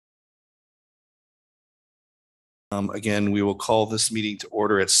Again, we will call this meeting to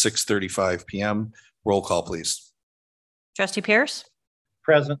order at 6:35 p.m. Roll call, please. Trustee Pierce?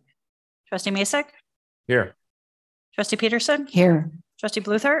 Present. Trustee Masek? Here. Trustee Peterson? Here. Trustee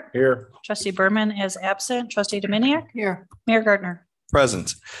Bluthart? Here. Trustee Berman is absent. Trustee Dominiac? Here. Mayor Gardner?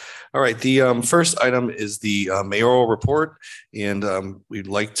 Present. All right, the first item is the mayoral report, and we'd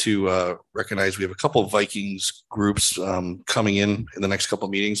like to recognize we have a couple of Vikings groups coming in the next couple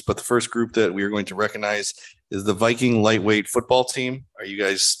of meetings, but the first group that we are going to recognize is the Viking lightweight football team. Are you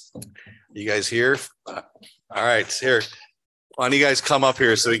guys here? All right, here. Why don't you guys come up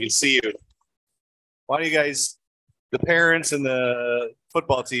here so we can see you? Why don't you guys, the parents and the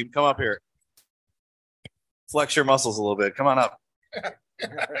football team, come up here. Flex your muscles a little bit. Come on up.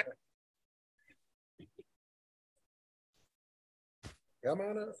 Come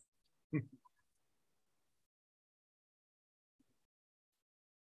on up.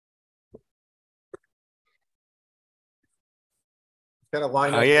 Kind of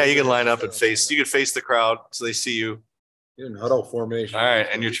line up. Yeah, you can line up and face. You can face the crowd so they see you. You're in huddle formation. All right,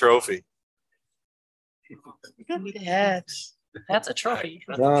 and your trophy. That's a trophy.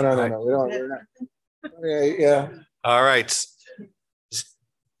 No. We don't. We're not. Yeah. All right.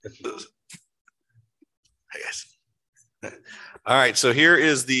 I guess. All right. So here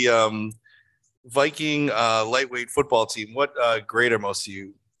is the Viking lightweight football team. What grade are most of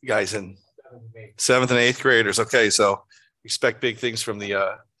you guys in? 7th and 8th graders. Okay, so expect big things from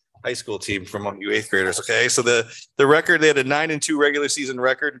the high school team from you 8th graders. Okay, so the record, they had a 9-2 regular season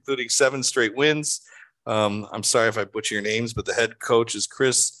record, including 7 straight wins. I'm sorry if I butcher your names, but the head coach is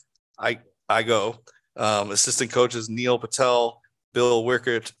Chris Igo. Assistant coaches Neil Patel, Bill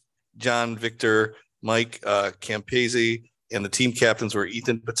Wickert, John Victor, Mike Campese, and the team captains were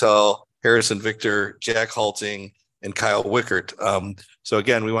Ethan Patel, Harrison Victor, Jack Halting, and Kyle Wickert. So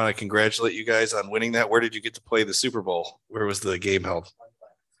again, we want to congratulate you guys on winning that. Where did you get to play the Super Bowl? Where was the game held?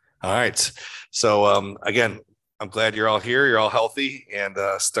 All right. So again, I'm glad you're all here. You're all healthy and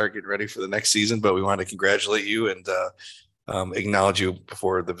start getting ready for the next season. But we want to congratulate you and acknowledge you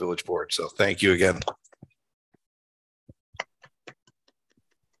before the village board. So thank you again.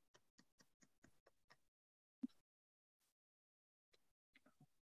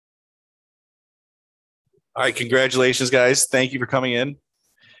 All right, congratulations, guys. Thank you for coming in.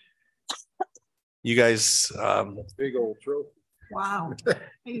 You guys, Big old trophy. Wow. I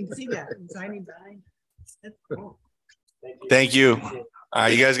didn't see that. Designing behind. That's cool. thank you. All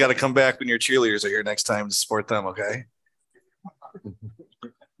right, you guys got to come back when your cheerleaders are here next time to support them, okay?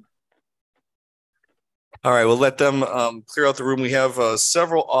 All right, we'll let them clear out the room. We have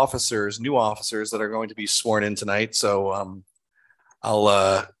several officers, new officers that are going to be sworn in tonight. So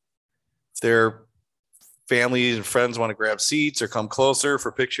if their families and friends want to grab seats or come closer for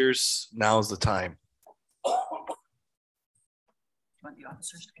pictures, now's the time. Want the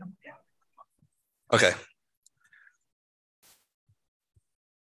officers to come down? Okay.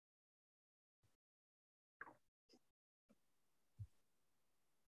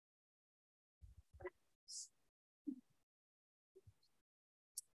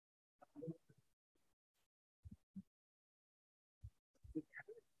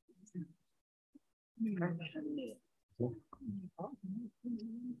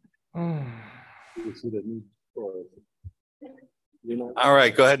 All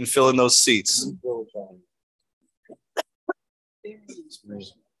right, go ahead and fill in those seats. Can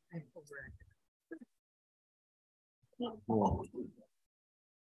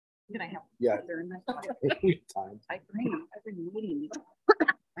I have? Yeah. I agree. Every meeting.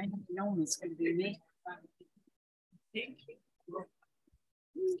 I have known it's going to be me. Thank you.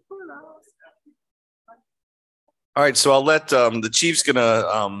 All right, so I'll let the chief's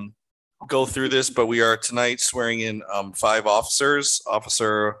gonna go through this, but we are tonight swearing in 5 officers.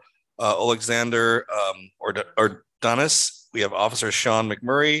 Officer Alexander Ordonis. We have Officer Sean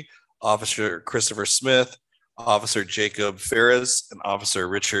McMurray, Officer Christopher Smith, Officer Jacob Ferris, and Officer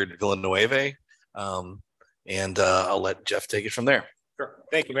Richard Villanueva. And I'll let Jeff take it from there. Sure.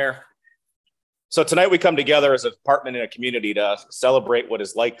 Thank you, Mayor. So tonight we come together as a department and a community to celebrate what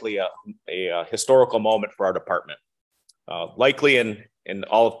is likely a historical moment for our department. Likely in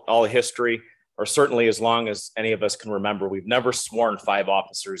all history, or certainly as long as any of us can remember, we've never sworn 5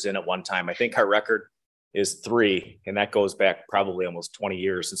 officers in at one time. I think our record is 3, and that goes back probably almost 20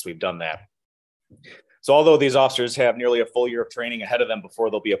 years since we've done that. So although these officers have nearly a full year of training ahead of them before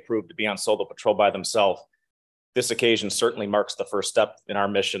they'll be approved to be on solo patrol by themselves, this occasion certainly marks the first step in our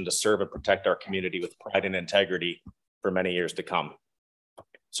mission to serve and protect our community with pride and integrity for many years to come.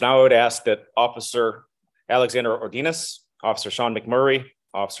 So now I would ask that Officer Alexander Ordinas, Officer Sean McMurray,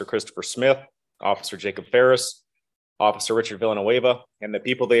 Officer Christopher Smith, Officer Jacob Ferris, Officer Richard Villanueva, and the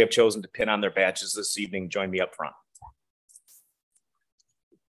people they have chosen to pin on their badges this evening join me up front.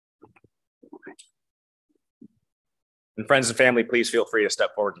 And friends and family, please feel free to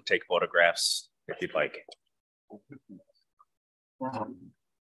step forward and take photographs if you'd like.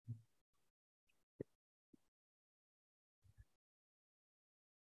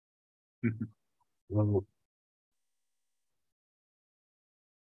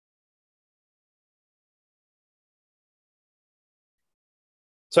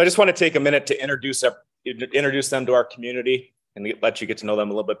 So I just want to take a minute to introduce them to our community and let you get to know them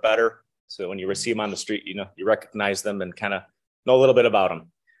a little bit better. So when you see them on the street, you recognize them and kind of know a little bit about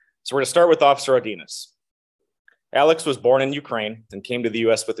them. So we're going to start with Officer Odinas. Alex was born in Ukraine and came to the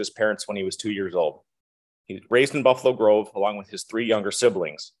U.S. with his parents when he was 2 years old. He was raised in Buffalo Grove along with his 3 younger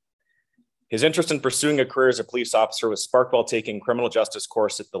siblings. His interest in pursuing a career as a police officer was sparked while taking criminal justice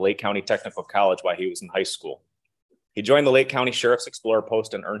course at the Lake County Technical College while he was in high school. He joined the Lake County Sheriff's Explorer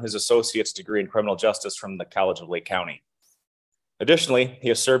Post and earned his associate's degree in criminal justice from the College of Lake County. Additionally, he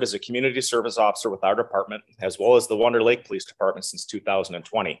has served as a community service officer with our department, as well as the Wonder Lake Police Department since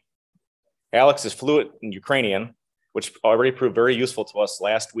 2020. Alex is fluent in Ukrainian, which already proved very useful to us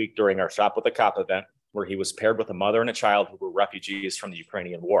last week during our Shop with a Cop event, where he was paired with a mother and a child who were refugees from the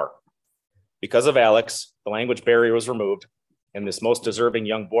Ukrainian war. Because of Alex, the language barrier was removed, and this most deserving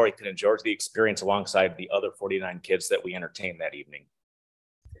young boy could enjoy the experience alongside the other 49 kids that we entertained that evening.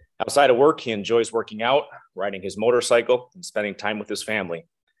 Outside of work, he enjoys working out, riding his motorcycle, and spending time with his family.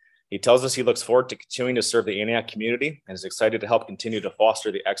 He tells us he looks forward to continuing to serve the Antioch community and is excited to help continue to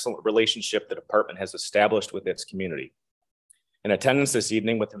foster the excellent relationship the department has established with its community. In attendance this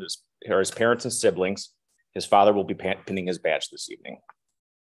evening with his parents and siblings, his father will be pinning his badge this evening.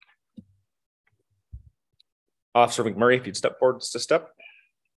 Officer McMurray, if you'd step forward just a step.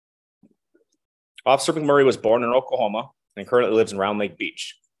 Officer McMurray was born in Oklahoma and currently lives in Round Lake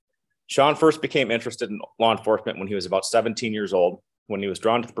Beach. Sean first became interested in law enforcement when he was about 17 years old, when he was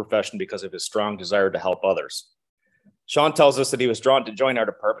drawn to the profession because of his strong desire to help others. Sean tells us that he was drawn to join our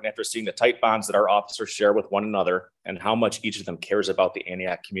department after seeing the tight bonds that our officers share with one another and how much each of them cares about the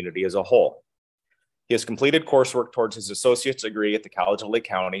Antioch community as a whole. He has completed coursework towards his associate's degree at the College of Lake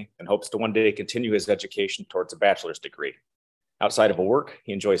County and hopes to one day continue his education towards a bachelor's degree. Outside of work,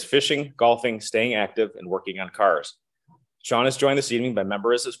 he enjoys fishing, golfing, staying active, and working on cars. Sean is joined this evening by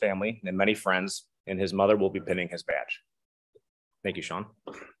members of his family and many friends, and his mother will be pinning his badge. Thank you, Sean.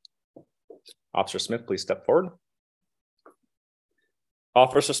 Officer Smith, please step forward.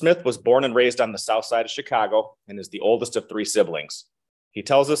 Officer Smith was born and raised on the south side of Chicago and is the oldest of 3 siblings. He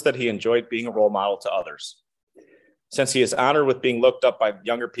tells us that he enjoyed being a role model to others. Since he is honored with being looked up by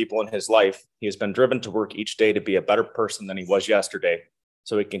younger people in his life, he has been driven to work each day to be a better person than he was yesterday,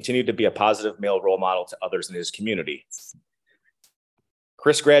 so he continued to be a positive male role model to others in his community.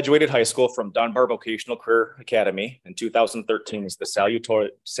 Chris graduated high school from Dunbar Vocational Career Academy in 2013 as the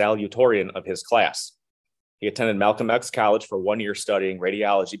salutatorian of his class. He attended Malcolm X College for 1 year studying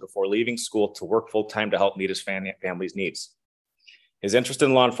radiology before leaving school to work full-time to help meet his family's needs. His interest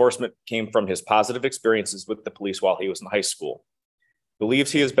in law enforcement came from his positive experiences with the police while he was in high school. He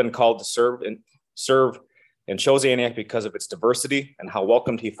believes he has been called to serve and chose Antioch because of its diversity and how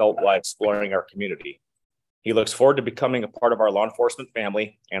welcomed he felt while exploring our community. He looks forward to becoming a part of our law enforcement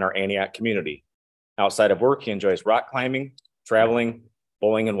family and our Antioch community. Outside of work, he enjoys rock climbing, traveling,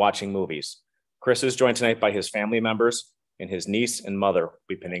 bowling, and watching movies. Chris is joined tonight by his family members, and his niece and mother will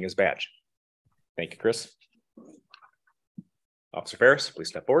be pinning his badge. Thank you, Chris. Officer Ferris, please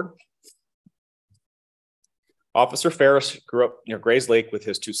step forward. Officer Ferris grew up near Grays Lake with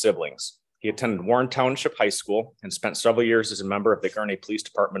his 2 siblings. He attended Warren Township High School and spent several years as a member of the Gurney Police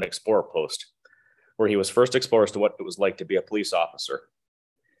Department Explorer Post, where he was first exposed to what it was like to be a police officer.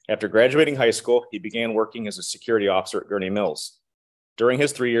 After graduating high school, he began working as a security officer at Gurney Mills. During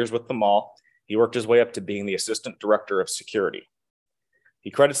his 3 years with the mall, he worked his way up to being the assistant director of security. He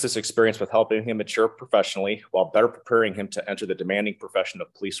credits this experience with helping him mature professionally while better preparing him to enter the demanding profession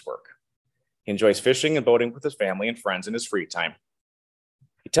of police work. He enjoys fishing and boating with his family and friends in his free time.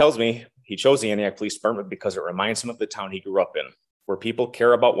 He tells me he chose the Antioch Police Department because it reminds him of the town he grew up in, where people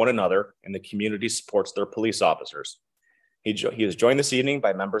care about one another and the community supports their police officers. He is joined this evening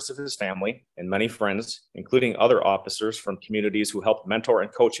by members of his family and many friends, including other officers from communities who helped mentor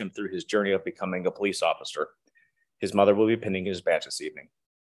and coach him through his journey of becoming a police officer. His mother will be pinning his badge this evening.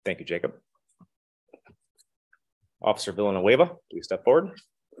 Thank you, Jacob. Officer Villanueva, please step forward.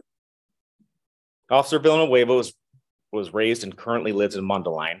 Officer Villanueva was raised and currently lives in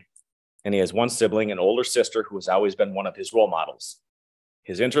Mundelein, and he has 1 sibling, an older sister who has always been one of his role models.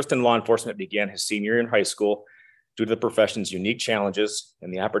 His interest in law enforcement began his senior year in high school due to the profession's unique challenges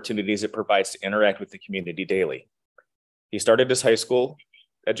and the opportunities it provides to interact with the community daily. He started his post-high school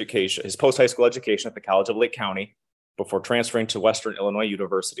education at the College of Lake County before transferring to Western Illinois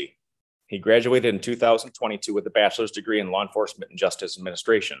University. He graduated in 2022 with a bachelor's degree in law enforcement and justice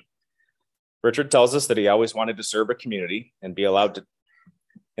administration. Richard tells us that he always wanted to serve a community and be allowed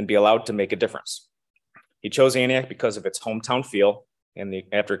to make a difference. He chose Antioch because of its hometown feel and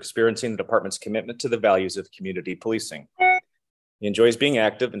after experiencing the department's commitment to the values of community policing. He enjoys being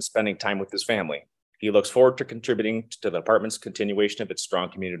active and spending time with his family. He looks forward to contributing to the department's continuation of its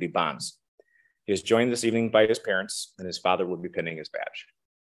strong community bonds. He is joined this evening by his parents, and his father will be pinning his badge.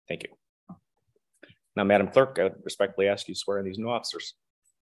 Thank you. Now, Madam Clerk, I respectfully ask you to swear in these new officers.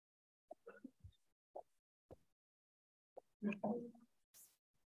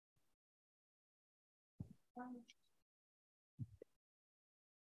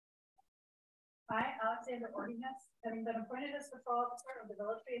 I, Alexander Ordinance, having been appointed as patrol officer of the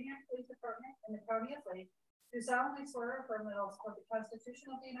Village of Antioch Police Department in the County of Lake, do solemnly swear or affirm that I will support the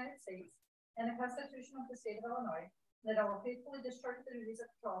Constitution of the United States and the Constitution of the State of Illinois, and that I will faithfully discharge the duties of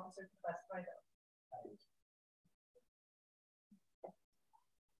patrol officer to the best of my ability.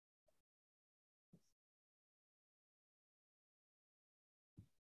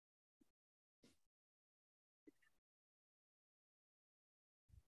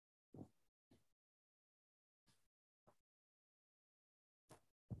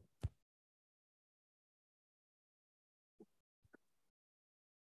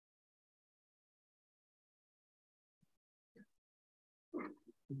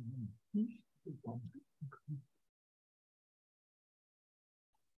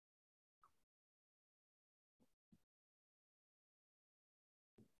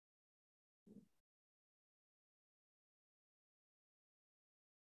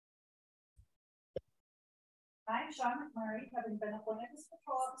 I, Sean McMurray, having been appointed as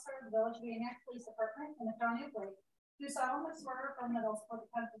patrol officer of the Village of Antioch Police Department in the County of Lake, do solemnly swear or affirm that I will support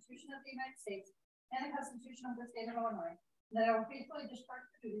the Constitution of the United States and the Constitution of the State of Illinois, and that I will faithfully discharge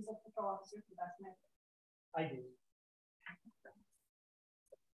the duties of patrol officer to the best of my ability. I do.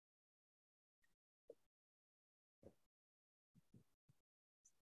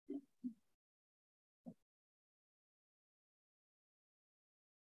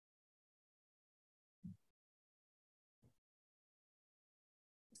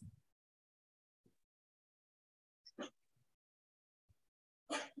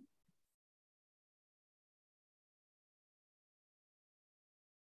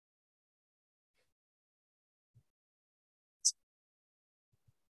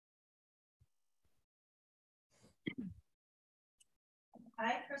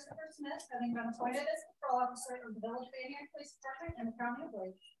 I, Christopher Smith, having been appointed as patrol officer of the Village of Antioch Police Department in the County of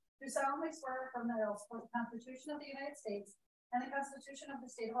Lake, do solemnly swear or affirm that I will support the Constitution of the United States and the Constitution of the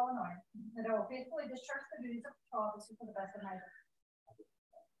State of Illinois, and that I will faithfully discharge the duties of patrol officer to the best of my ability.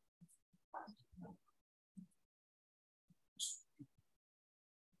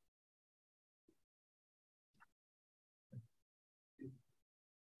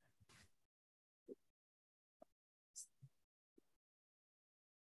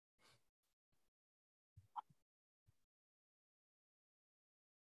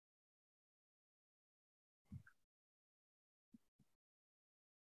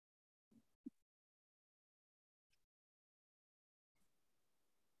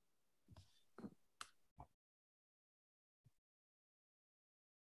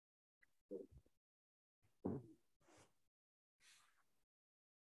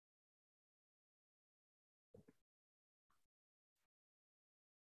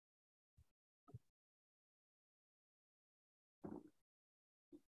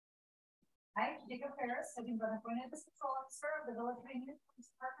 I, Jacob Harris, having been appointed as patrol officer of the Village of Antioch Police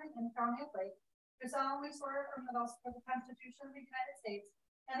Department in the County of Lake, do solemnly swear or affirm that I will support the Constitution of the United States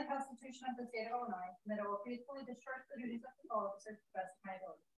and the Constitution of the State of Illinois, and that I will faithfully discharge the duties of patrol officer to the best of my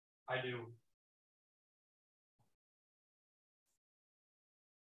ability. I do.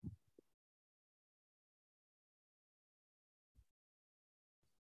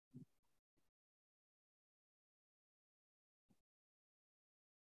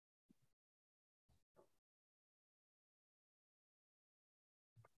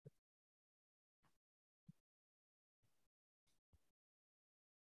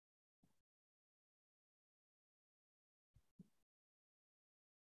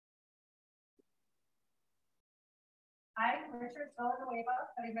 I, Richard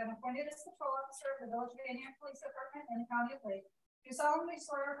Villanueva, having been appointed as patrol officer of the Village of Antioch Police Department in the County of Lake, do solemnly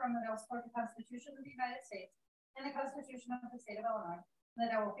swear or affirm that I will support the Constitution of the United States and the Constitution of the State of Illinois, and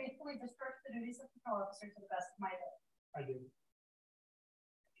that I will faithfully discharge the duties of patrol officer to the best of my ability. I do.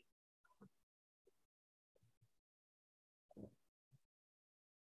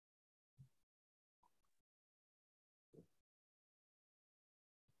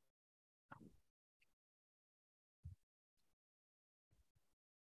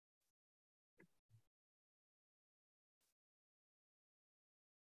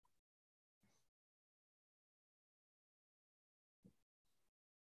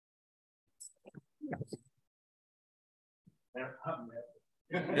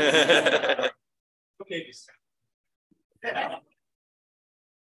 Okay.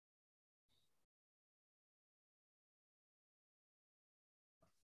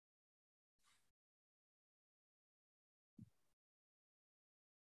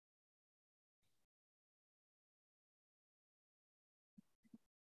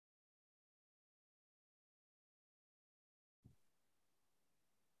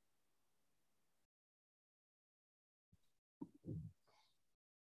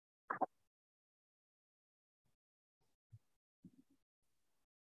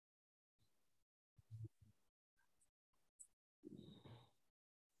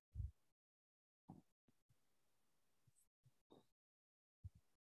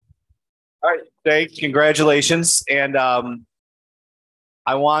 All right, thanks, congratulations. And I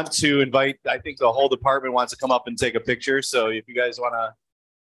want to invite, I think the whole department wants to come up and take a picture. So if you guys want to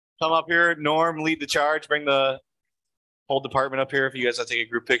come up here, Norm, lead the charge, bring the whole department up here if you guys want to take a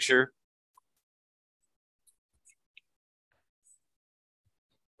group picture.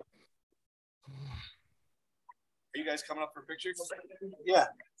 Are you guys coming up for pictures? Yeah.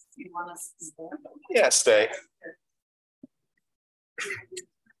 You want us to stay? Yeah, stay.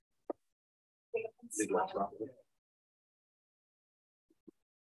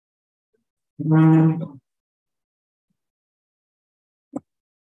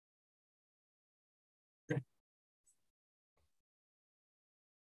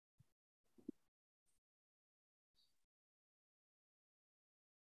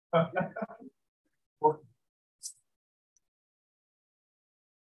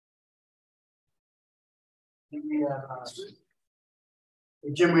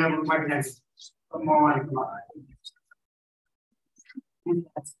 Jim, we have a mic next. Come on.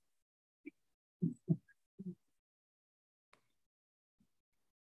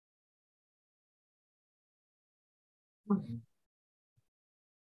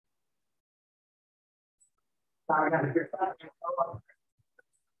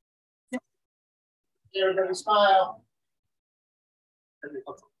 Everybody smile.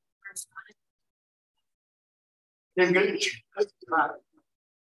 Engage.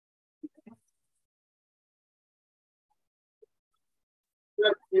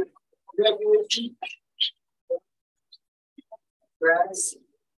 Grass.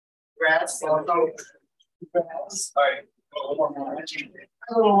 Grass. Grass. All right.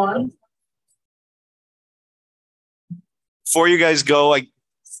 One. Before you guys go,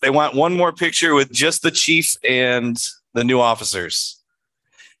 they want one more picture with just the chief and the new officers.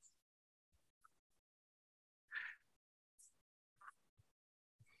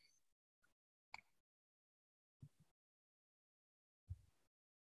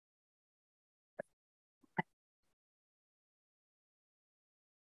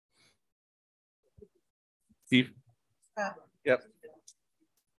 Steve? Yep.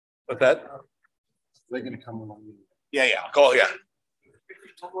 What's that? They're gonna come along. Yeah, yeah. Go, yeah.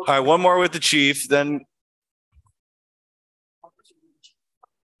 All right, one more with the chief, then.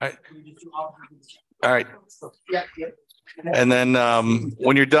 All right. And then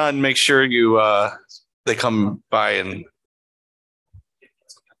when you're done, make sure you they come by and.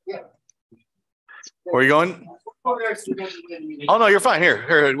 Where are you going? Oh no, you're fine.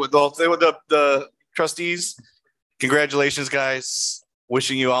 Here with the trustees. Congratulations, guys.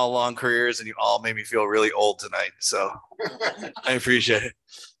 Wishing you all long careers, and you all made me feel really old tonight. So I appreciate it.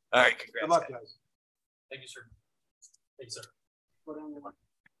 All right. Good luck, guys. Thank you, sir. Thank you, sir.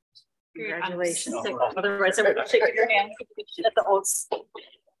 Congratulations. Otherwise, I would shake your hand at the old.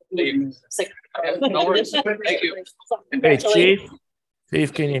 No worries. Thank you. Hey, Chief.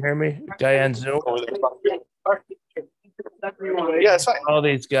 Chief, can you hear me? Guy on Zoom. Yeah, it's fine. All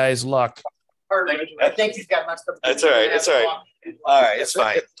these guys luck. I think he's got messed up. That's all right. It's all right. All right, it's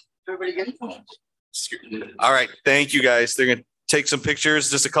fine. Everybody get All right, thank you guys. They're gonna take some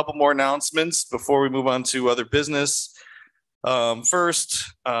pictures. Just a couple more announcements before we move on to other business.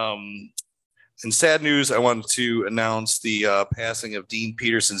 First, in sad news, I wanted to announce the passing of Dean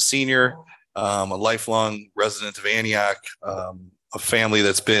Peterson Sr., a lifelong resident of Antioch, a family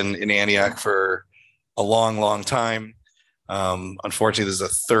that's been in Antioch for a long, long time. Unfortunately, this is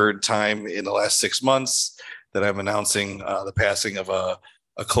the third time in the last 6 months that I'm announcing the passing of a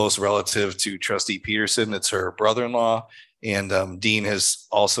close relative to Trustee Peterson. It's her brother-in-law. And Dean has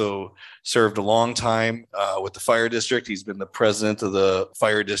also served a long time with the fire district. He's been the president of the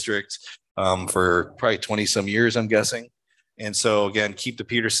fire district for probably 20 some years, I'm guessing. And so again, keep the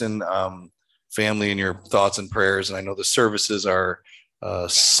Peterson family in your thoughts and prayers. And I know the services are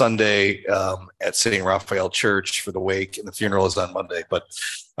Sunday at St. Raphael Church for the wake, and the funeral is on Monday. But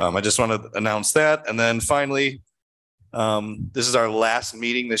I just want to announce that. And then finally, this is our last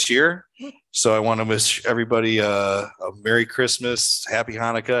meeting this year. So I want to wish everybody a Merry Christmas, Happy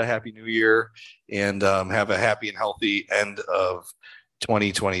Hanukkah, Happy New Year, and have a happy and healthy end of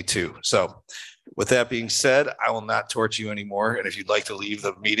 2022. So with that being said, I will not torch you anymore. And if you'd like to leave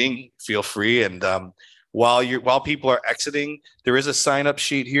the meeting, feel free. And while people are exiting, there is a sign-up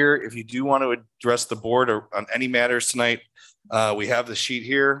sheet here. If you do want to address the board or on any matters tonight, we have the sheet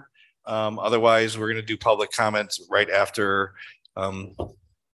here. Otherwise, we're going to do public comments right after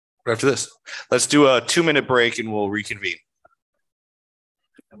this. Let's do a 2-minute break and we'll reconvene.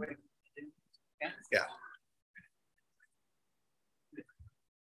 Yeah.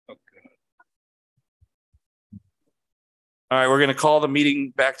 All right, we're going to call the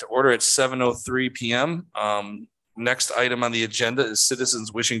meeting back to order at 7:03 p.m. Next item on the agenda is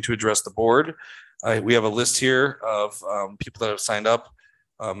citizens wishing to address the board. We have a list here of people that have signed up.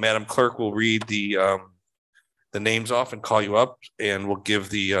 Madam Clerk will read the names off and call you up, and we'll give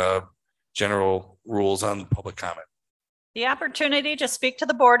the general rules on public comment. The opportunity to speak to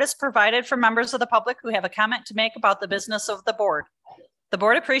the board is provided for members of the public who have a comment to make about the business of the board. The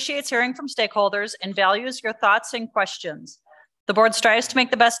board appreciates hearing from stakeholders and values your thoughts and questions. The board strives to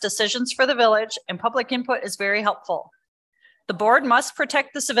make the best decisions for the village, and public input is very helpful. The board must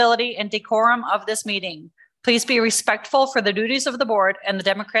protect the civility and decorum of this meeting. Please be respectful for the duties of the board and the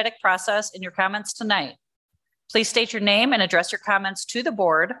democratic process in your comments tonight. Please state your name and address your comments to the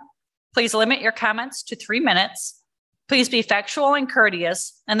board. Please limit your comments to 3 minutes. Please be factual and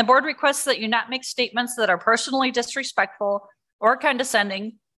courteous, and the board requests that you not make statements that are personally disrespectful or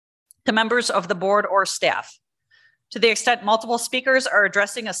condescending to members of the board or staff. To the extent multiple speakers are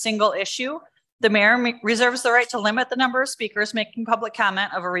addressing a single issue, the mayor reserves the right to limit the number of speakers making public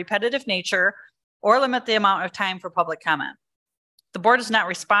comment of a repetitive nature or limit the amount of time for public comment. The board does not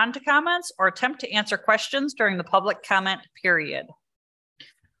respond to comments or attempt to answer questions during the public comment period.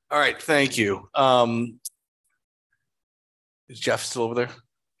 All right, thank you. Is Jeff still over there?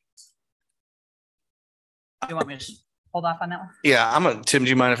 Do you want me to hold off on that one? Yeah, Tim, do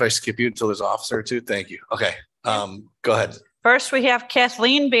you mind if I skip you until there's an officer or two? Thank you. Okay, go ahead. First, we have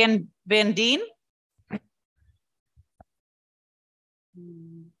Kathleen Van Deen.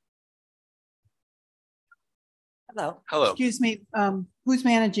 Hello. Hello. Excuse me, who's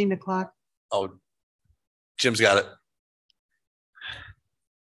managing the clock? Oh, Jim's got it.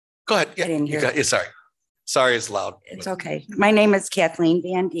 Go ahead. Yeah, I didn't hear. Sorry, it's loud. It's okay. My name is Kathleen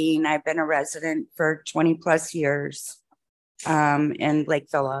Van Deen. I've been a resident for 20 plus years in Lake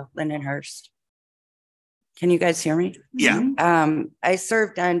Villa, Lindenhurst. Can you guys hear me? Yeah. I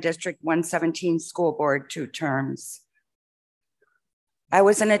served on District 117 School Board 2 terms. I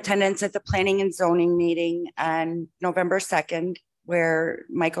was in attendance at the Planning and Zoning meeting on November 2nd, where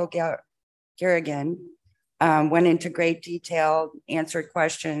Michael Garrigan went into great detail, answered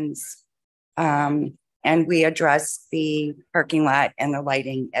questions, and we addressed the parking lot and the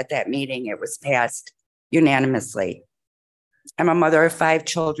lighting at that meeting. It was passed unanimously. I'm a mother of 5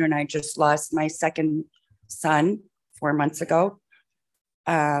 children. I just lost my second son 4 months ago.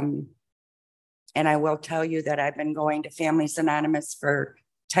 And I will tell you that I've been going to Families Anonymous for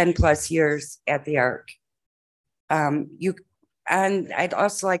 10 plus years at the ARC. And I'd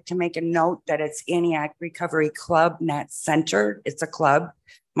also like to make a note that it's Antioch Recovery Club, not center. It's a club,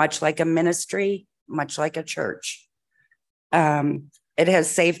 much like a ministry, much like a church. It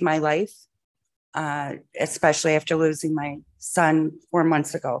has saved my life, especially after losing my son 4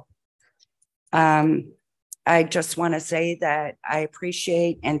 months ago. I just want to say that I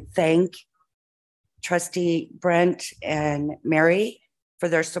appreciate and thank Trustee Brent and Mary for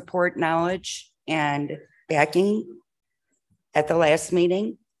their support, knowledge, and backing at the last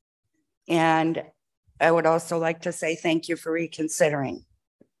meeting. And I would also like to say thank you for reconsidering.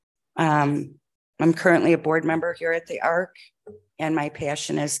 I'm currently a board member here at the ARC, and my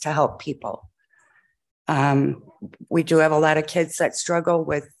passion is to help people. We do have a lot of kids that struggle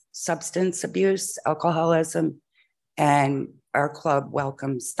with substance abuse, alcoholism, and our club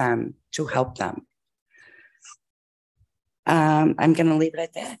welcomes them to help them. I'm going to leave it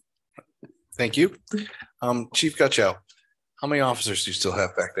at that. Thank you. Chief Gutchow. How many officers do you still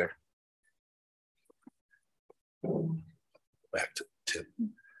have back there? Back to Tim.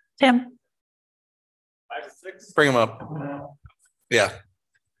 Tim. Bring him up. Yeah.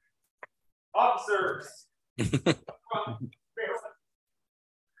 Officers.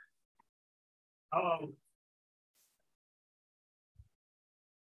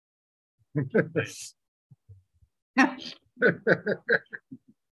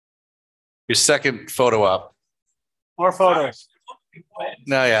 Your second photo op. More photos.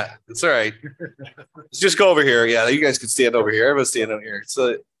 No, yeah, it's all right. Just go over here. Yeah, you guys can stand over here. Everyone stand over here.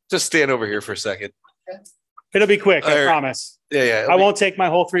 So just stand over here for a second. It'll be quick, I All right. promise. Yeah, yeah. I won't take my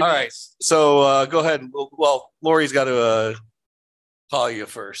whole 3 All minutes. right. So go ahead. Well, Lori's got to call you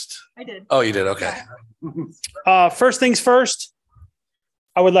first. I did. Oh, you did. Okay. First things first,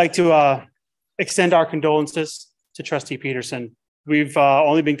 I would like to extend our condolences to Trustee Peterson. We've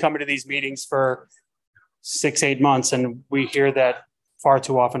only been coming to these meetings for 6-8 months, and we hear that far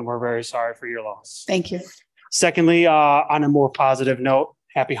too often. We're very sorry for your loss. Thank you. Secondly, on a more positive note,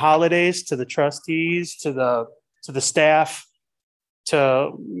 happy holidays to the trustees, to the staff,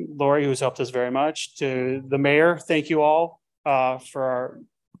 to Lori, who's helped us very much, to the mayor. Thank you all for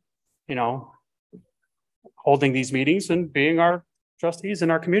holding these meetings and being our trustees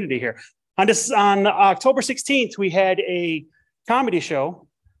in our community here. On October 16th, we had a comedy show,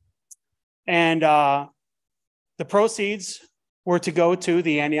 and the proceeds were to go to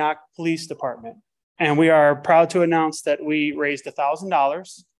the Antioch Police Department. And we are proud to announce that we raised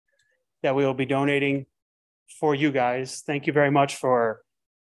 $1,000 that we will be donating for you guys. Thank you very much for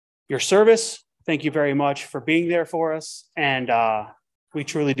your service. Thank you very much for being there for us. And we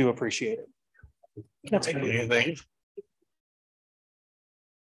truly do appreciate it. That's Anything?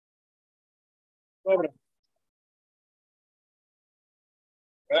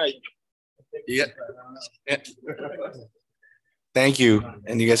 Right. Yeah. Thank you.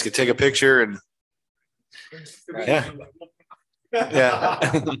 And you guys could take a picture and yeah. Yeah.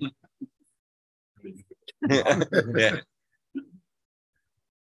 Yeah.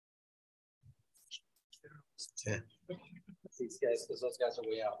 Yeah. These guys, because those guys are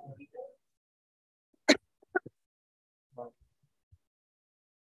way out. All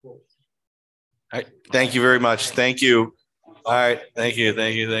right. Thank you very much. Thank you. All right. Thank you.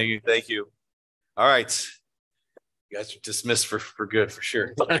 Thank you. Thank you. Thank you. All right. You guys are dismissed for good, for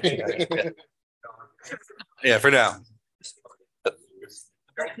sure. Yeah, for now.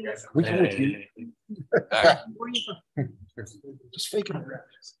 We can with you. All right. Just faking it.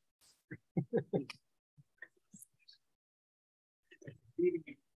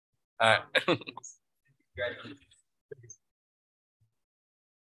 All right.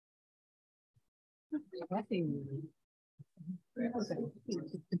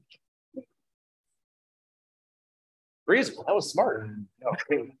 Reasonable. That was smart.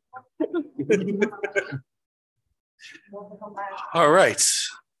 All right.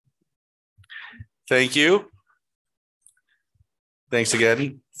 Thank you. Thanks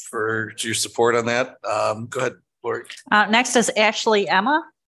again for your support on that. Go ahead, Lori. Next is Ashley Emma.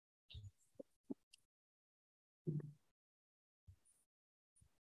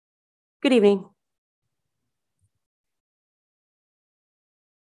 Good evening.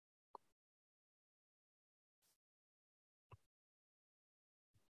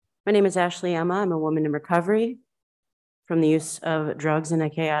 My name is Ashley Emma. I'm a woman in recovery from the use of drugs in a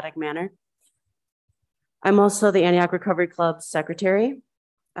chaotic manner. I'm also the Antioch Recovery Club secretary.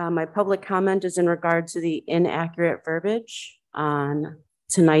 My public comment is in regard to the inaccurate verbiage on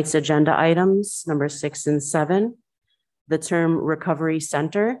tonight's agenda items, number 6 and 7. The term recovery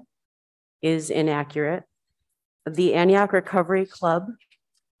center is inaccurate. The Antioch Recovery Club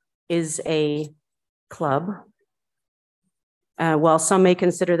is a club. While some may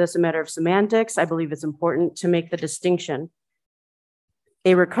consider this a matter of semantics, I believe it's important to make the distinction.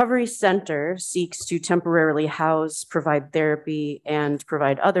 A recovery center seeks to temporarily house, provide therapy, and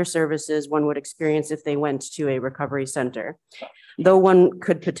provide other services one would experience if they went to a recovery center. Though one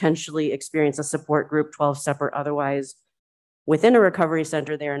could potentially experience a support group, 12 step or otherwise, within a recovery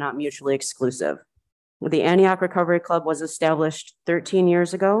center, they are not mutually exclusive. The Antioch Recovery Club was established 13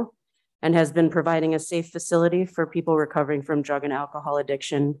 years ago and has been providing a safe facility for people recovering from drug and alcohol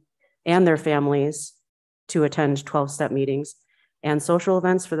addiction and their families to attend 12-step meetings and social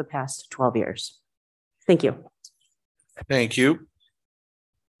events for the past 12 years. Thank you. Thank you.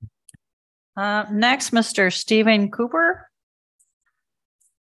 Next, Mr. Stephen Cooper.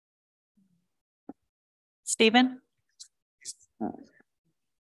 Stephen?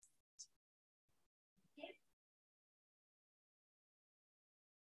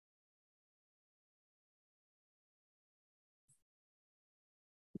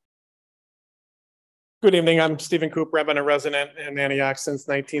 Good evening. I'm Stephen Cooper. I've been a resident in Antioch since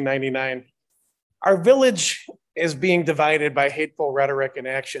 1999. Our village is being divided by hateful rhetoric and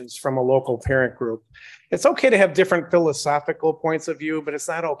actions from a local parent group. It's okay to have different philosophical points of view, but it's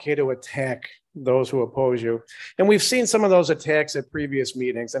not okay to attack those who oppose you. And we've seen some of those attacks at previous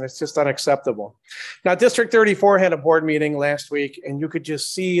meetings, and it's just unacceptable. Now, District 34 had a board meeting last week, and you could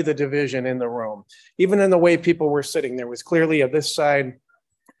just see the division in the room. Even in the way people were sitting, there was clearly a this side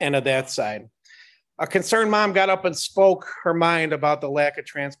and a that side. A concerned mom got up and spoke her mind about the lack of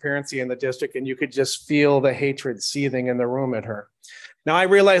transparency in the district, and you could just feel the hatred seething in the room at her. Now, I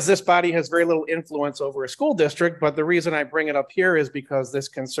realize this body has very little influence over a school district, but the reason I bring it up here is because this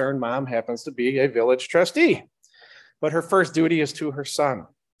concerned mom happens to be a village trustee, but her first duty is to her son.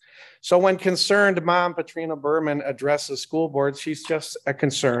 So when concerned mom Patrina Berman addresses school board, she's just a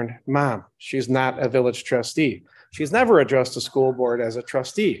concerned mom. She's not a village trustee. She's never addressed a school board as a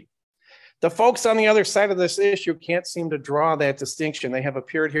trustee. The folks on the other side of this issue can't seem to draw that distinction. They have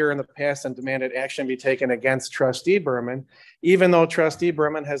appeared here in the past and demanded action be taken against Trustee Berman, even though Trustee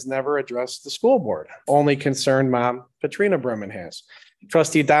Berman has never addressed the school board. Only concerned mom Patrina Berman has.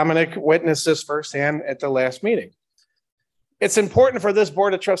 Trustee Dominic witnessed this firsthand at the last meeting. It's important for this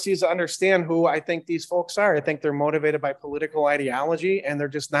board of trustees to understand who I think these folks are. I think they're motivated by political ideology, and they're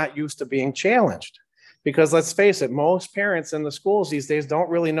just not used to being challenged. Because let's face it, most parents in the schools these days don't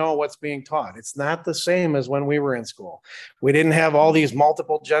really know what's being taught. It's not the same as when we were in school. We didn't have all these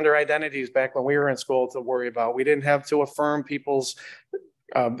multiple gender identities back when we were in school to worry about. We didn't have to affirm people's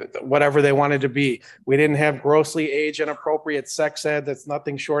whatever they wanted to be. We didn't have grossly age inappropriate sex ed that's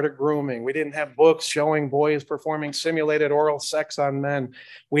nothing short of grooming. We didn't have books showing boys performing simulated oral sex on men.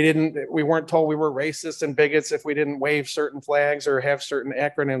 We weren't told we were racist and bigots if we didn't wave certain flags or have certain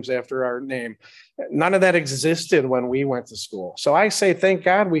acronyms after our name. None of that existed when we went to school. So I say, thank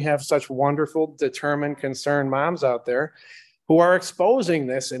God we have such wonderful, determined, concerned moms out there who are exposing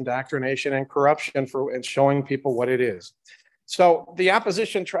this indoctrination and corruption and showing people what it is. So the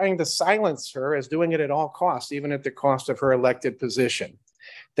opposition trying to silence her is doing it at all costs, even at the cost of her elected position.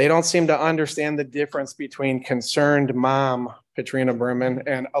 They don't seem to understand the difference between concerned mom, Patrina Berman,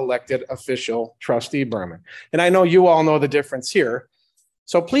 and elected official Trustee Berman. And I know you all know the difference here.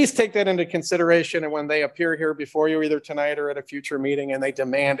 So please take that into consideration. And when they appear here before you, either tonight or at a future meeting, and they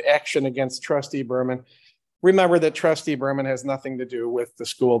demand action against Trustee Berman, remember that Trustee Berman has nothing to do with the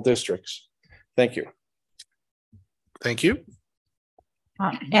school districts. Thank you. Thank you.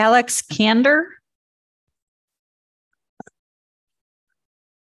 Alex Kander.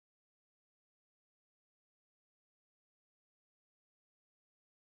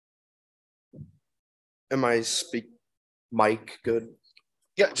 Am I mic good?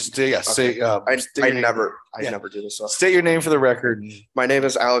 Yeah, just say. I never do this. State your name for the record. My name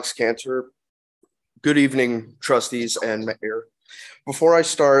is Alex Cantor. Good evening, trustees and mayor. Before I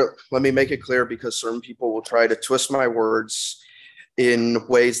start, let me make it clear, because certain people will try to twist my words in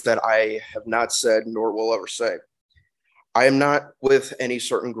ways that I have not said nor will ever say. I am not with any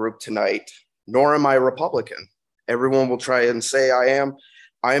certain group tonight, nor am I a Republican. Everyone will try and say I am.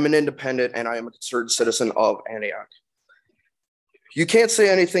 I am an independent, and I am a concerned citizen of Antioch. You can't say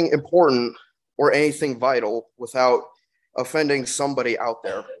anything important or anything vital without offending somebody out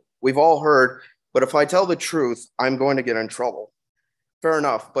there. We've all heard, but if I tell the truth, I'm going to get in trouble. Fair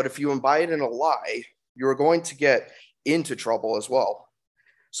enough, but if you imbibe in a lie, you're going to get into trouble as well.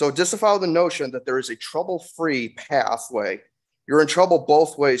 So disavow the notion that there is a trouble-free pathway. You're in trouble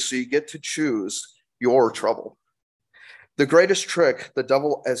both ways, so you get to choose your trouble. The greatest trick the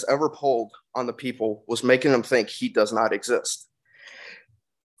devil has ever pulled on the people was making them think he does not exist.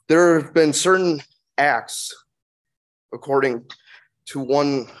 There have been certain acts, according to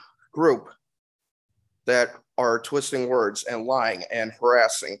one group, that are twisting words and lying and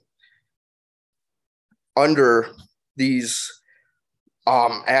harassing under these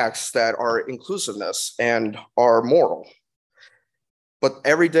acts that are inclusiveness and are moral. But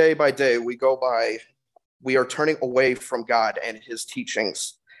every day by day we go by, we are turning away from God and his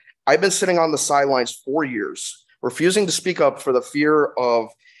teachings. I've been sitting on the sidelines for years, refusing to speak up for the fear of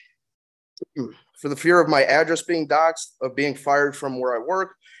my address being doxxed, of being fired from where I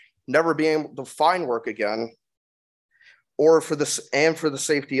work, never being able to find work again, or for the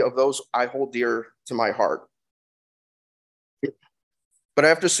safety of those I hold dear to my heart. But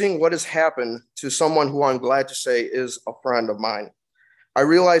after seeing what has happened to someone who I'm glad to say is a friend of mine, I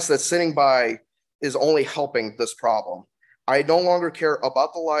realize that sitting by is only helping this problem. I no longer care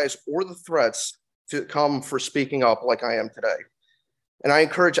about the lies or the threats to come for speaking up like I am today. And I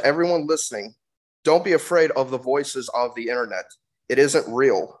encourage everyone listening, don't be afraid of the voices of the internet. It isn't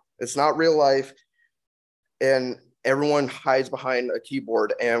real. It's not real life. and everyone hides behind a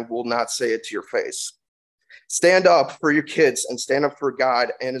keyboard and will not say it to your face. Stand up for your kids and stand up for God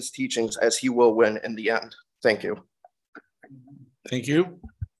and his teachings, as he will win in the end. Thank you. Thank you.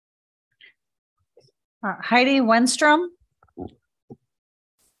 Heidi Wenstrom.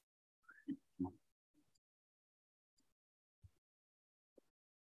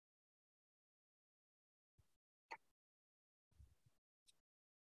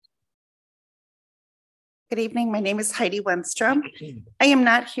 Good evening. My name is Heidi Wenstrom. I am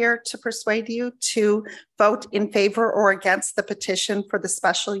not here to persuade you to vote in favor or against the petition for the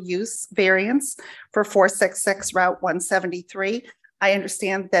special use variance for 466 Route 173. I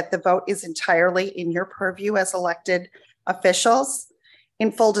understand that the vote is entirely in your purview as elected officials.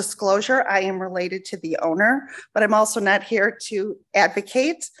 In full disclosure, I am related to the owner, but I'm also not here to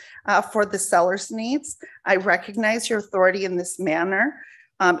advocate for the seller's needs. I recognize your authority in this manner,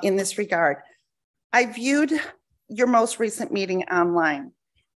 in this regard. I viewed your most recent meeting online,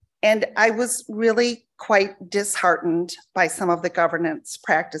 and I was really quite disheartened by some of the governance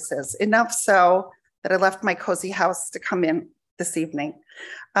practices, enough so that I left my cozy house to come in this evening.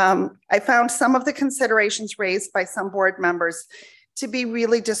 I found some of the considerations raised by some board members to be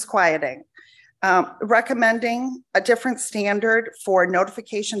really disquieting. Recommending a different standard for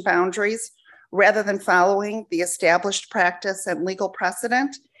notification boundaries rather than following the established practice and legal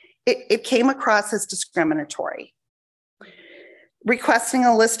precedent, it came across as discriminatory. Requesting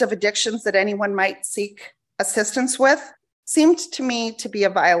a list of addictions that anyone might seek assistance with seemed to me to be a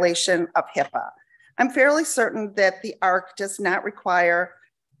violation of HIPAA. I'm fairly certain that the ARC does not require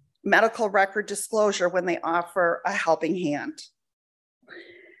medical record disclosure when they offer a helping hand.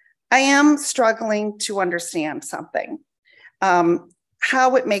 I am struggling to understand something,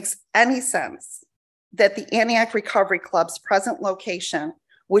 how it makes any sense that the Antioch Recovery Club's present location,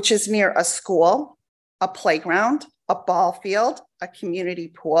 which is near a school, a playground, a ball field, a community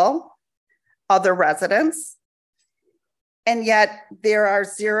pool, other residents, and yet there are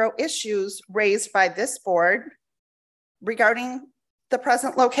zero issues raised by this board regarding the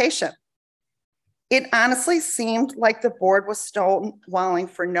present location. It honestly seemed like the board was stonewalling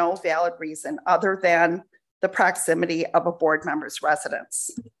for no valid reason other than the proximity of a board member's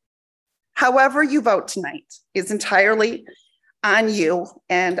residence. However you vote tonight is entirely on you,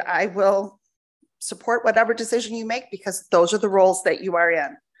 and I will support whatever decision you make because those are the roles that you are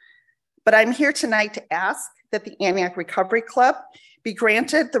in. But I'm here tonight to ask that the Antioch Recovery Club be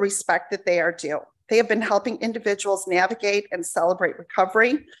granted the respect that they are due. They have been helping individuals navigate and celebrate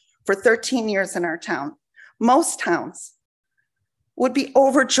recovery for 13 years in our town. Most towns would be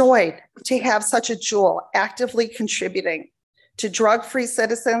overjoyed to have such a jewel actively contributing to drug-free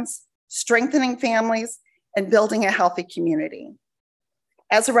citizens, strengthening families, and building a healthy community.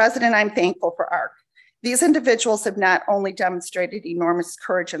 As a resident, I'm thankful for ARC. These individuals have not only demonstrated enormous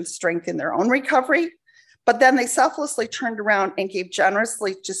courage and strength in their own recovery, but then they selflessly turned around and gave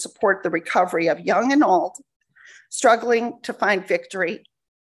generously to support the recovery of young and old, struggling to find victory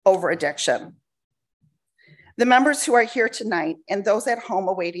over addiction. The members who are here tonight and those at home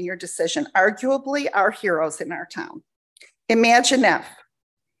awaiting your decision arguably are heroes in our town. Imagine if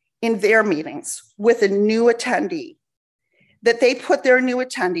in their meetings with a new attendee, that they put their new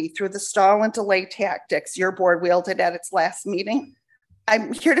attendee through the stall and delay tactics your board wielded at its last meeting.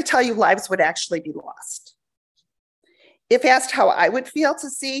 I'm here to tell you lives would actually be lost. If asked how I would feel to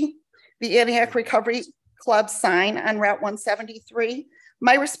see the Antioch Recovery Club sign on Route 173,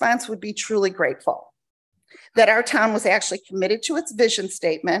 my response would be truly grateful that our town was actually committed to its vision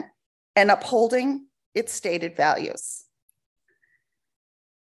statement and upholding its stated values.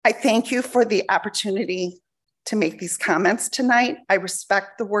 I thank you for the opportunity to make these comments tonight. I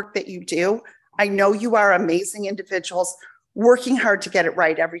respect the work that you do. I know you are amazing individuals working hard to get it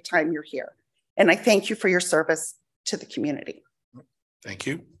right every time you're here. And I thank you for your service to the community. Thank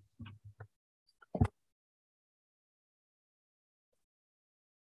you.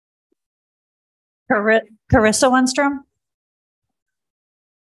 Carissa Wenstrom.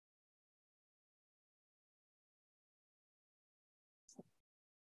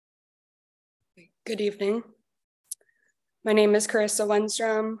 Good evening. My name is Carissa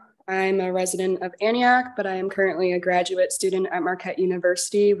Wenstrom. I'm a resident of Antioch, but I am currently a graduate student at Marquette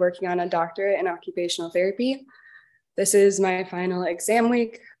University working on a doctorate in occupational therapy. This is my final exam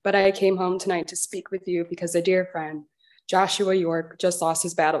week, but I came home tonight to speak with you because a dear friend, Joshua York, just lost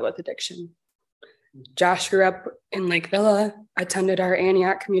his battle with addiction. Josh grew up in Lake Villa, attended our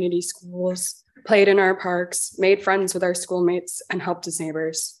Antioch community schools, played in our parks, made friends with our schoolmates, and helped his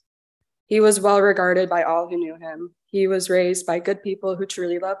neighbors. He was well regarded by all who knew him. He was raised by good people who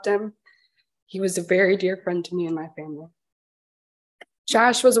truly loved him. He was a very dear friend to me and my family.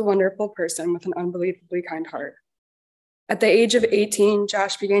 Josh was a wonderful person with an unbelievably kind heart. At the age of 18,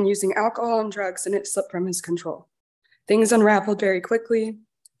 Josh began using alcohol and drugs, and it slipped from his control. Things unraveled very quickly.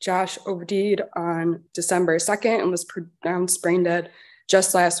 Josh OD'd on December 2nd and was pronounced brain dead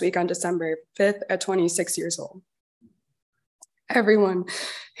just last week on December 5th at 26 years old. Everyone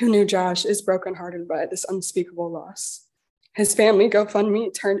who knew Josh is brokenhearted by this unspeakable loss. His family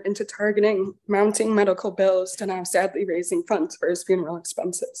GoFundMe turned into targeting mounting medical bills to now sadly raising funds for his funeral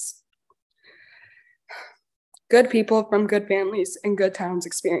expenses. Good people from good families and good towns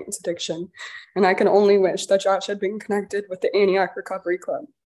experience addiction, and I can only wish that Josh had been connected with the Antioch Recovery Club.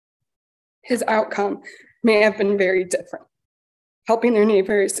 His outcome may have been very different. Helping their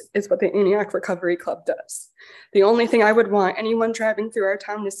neighbors is what the Antioch Recovery Club does. The only thing I would want anyone driving through our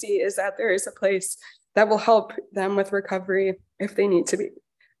town to see is that there is a place that will help them with recovery if they need to be,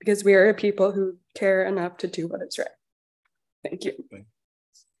 because we are a people who care enough to do what is right. Thank you.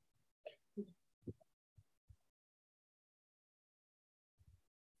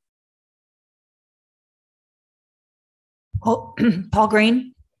 Paul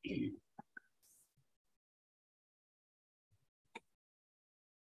Green.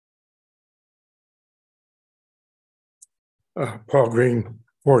 Paul Green,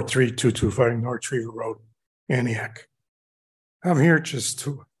 43225 North Tree Road, Antioch. I'm here just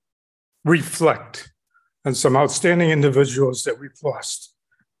to reflect on some outstanding individuals that we've lost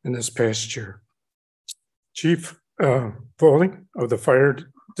in this past year. Chief Bowling of the Fire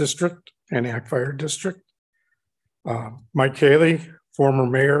District, Antioch Fire District. Mike Haley, former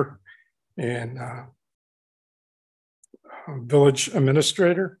mayor and village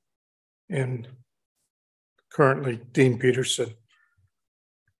administrator, and currently Dean Peterson.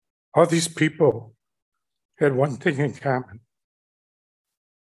 All these people had one thing in common.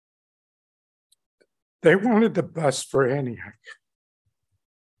 They wanted the best for Antioch.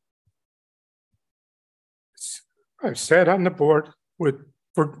 I sat on the board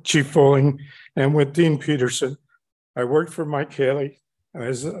for Chief Bowling and with Dean Peterson. I worked for Mike Haley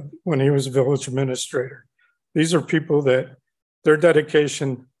when he was village administrator. These are people that their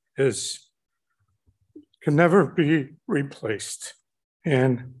dedication can never be replaced.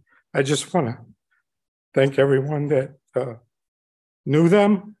 And I just want to thank everyone that knew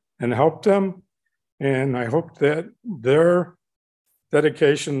them and helped them. And I hope that their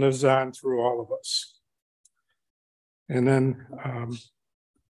dedication lives on through all of us. And then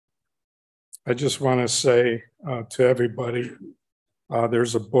I just want to say to everybody,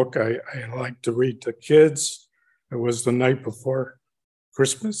 there's a book I like to read to kids. It was the night before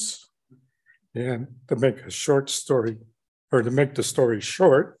Christmas. And to make a short story, or to make the story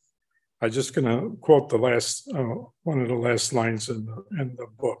short, I'm just going to quote the last one of the last lines in the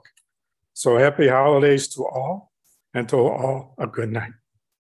book. So happy holidays to all, and to all a good night.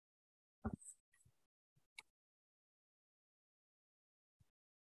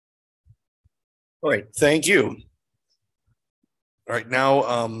 All right, thank you. All right,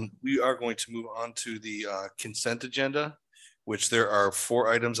 now we are going to move on to the consent agenda, which there are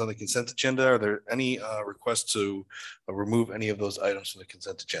 4 items on the consent agenda. Are there any requests to remove any of those items from the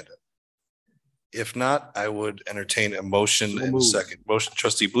consent agenda? If not, I would entertain a motion in a second. Motion,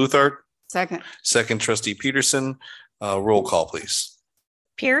 Trustee Bluthart. Second. Second, Trustee Peterson. Roll call, please.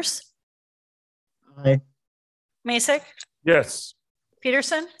 Pierce. Aye. Mason. Yes.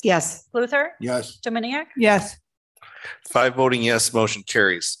 Peterson. Yes. Luther. Yes. Dominiak. Yes. 5 voting yes, motion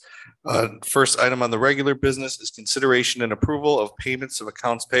carries. First item on the regular business is consideration and approval of payments of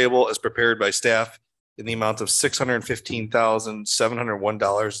accounts payable as prepared by staff in the amount of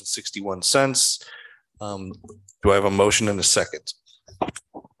 $615,701.61. Do I have a motion and a second?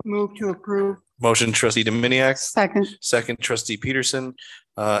 Move to approve. Motion, Trustee Dominiak. Second. Second, Trustee Peterson.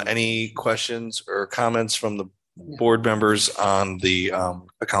 Any questions or comments from the board members on the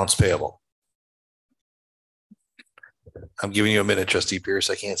accounts payable? I'm giving you a minute, Trustee Pierce.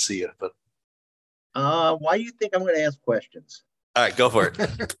 I can't see you, but. Why do you think I'm going to ask questions? All right, go for it.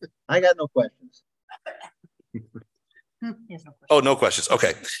 I got no questions. Oh, no questions.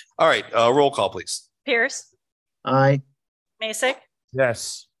 Okay. All right. Roll call, please. Pierce. Aye. Mason.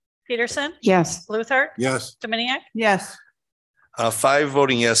 Yes. Peterson. Yes. Luther. Yes. Dominiak. Yes. 5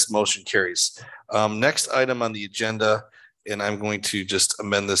 voting yes, motion carries. Next item on the agenda, and I'm going to just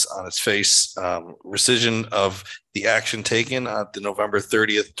amend this on its face, rescission of the action taken at the November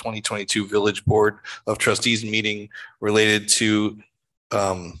 30th, 2022 Village Board of Trustees meeting related to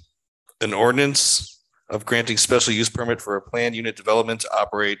an ordinance of granting special use permit for a planned unit development to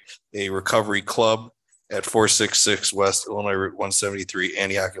operate a recovery club at 466 West Illinois Route 173,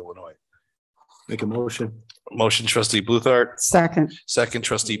 Antioch, Illinois. Make a motion. Motion, trustee Bluthart. Second. Second,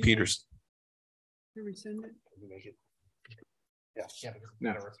 trustee Peters.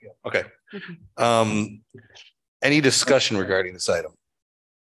 Okay. Any discussion regarding this item?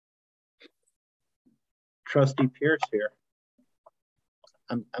 Trustee Pierce here.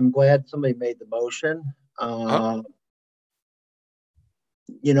 I'm glad somebody made the motion.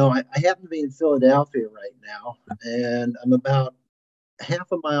 You know, I happen to be in Philadelphia right now, and I'm about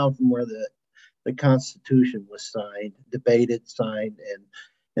half a mile from where the Constitution was signed, debated, signed,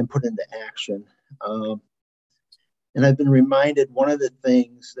 and put into action. And I've been reminded one of the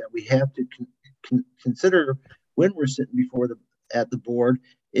things that we have to consider when we're sitting at the board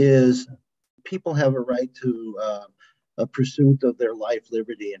is people have a right to a pursuit of their life,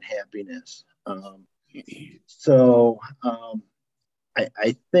 liberty, and happiness.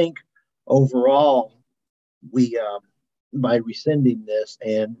 I think overall we by rescinding this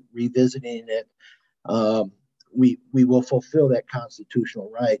and revisiting it, we will fulfill that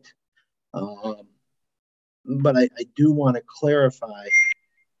constitutional right. But I do want to clarify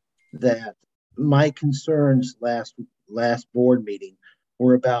that my concerns last board meeting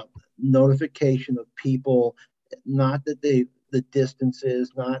were about notification of people, not that the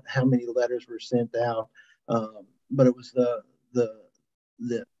distances, not how many letters were sent out, but it was the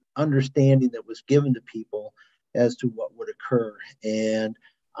understanding that was given to people as to what would occur. And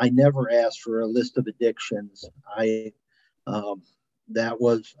I never asked for a list of addictions. I don't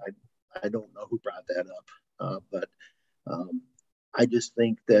know who brought that up, but I just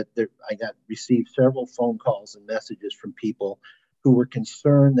think that I received several phone calls and messages from people who were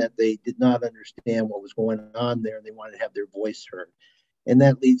concerned that they did not understand what was going on there and they wanted to have their voice heard. And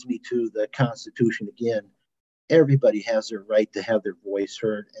that leads me to the Constitution again. Everybody has their right to have their voice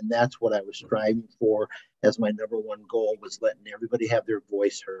heard. And that's what I was striving for as my number one goal, was letting everybody have their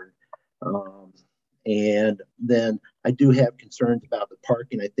voice heard. And then I do have concerns about the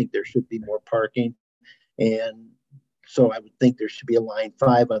parking. I think there should be more parking. And so I would think there should be a line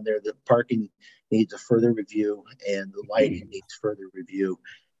 5 on there. The parking needs a further review and the lighting needs further review,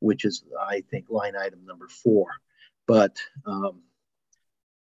 which is, I think, line item number 4. But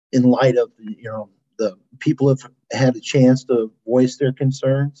in light of, the people have had a chance to voice their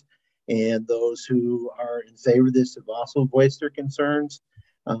concerns, and those who are in favor of this have also voiced their concerns,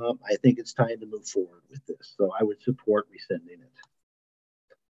 I think it's time to move forward with this. So I would support rescinding it.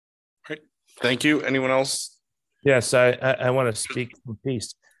 Great. Thank you. Anyone else? Yes, I want to speak for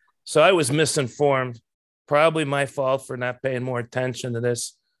peace. So I was misinformed. Probably my fault for not paying more attention to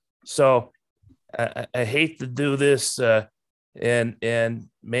this. So I hate to do this and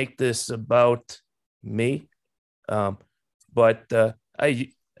make this about me. But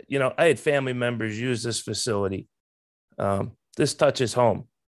I had family members use this facility. This touches home.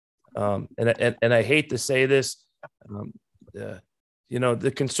 And I hate to say this, the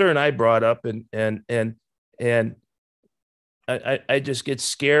concern I brought up and I just get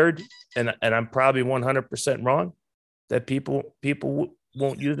scared, and I'm probably 100% wrong that people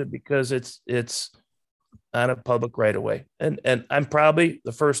won't use it because it's on a public right of way. And I'm probably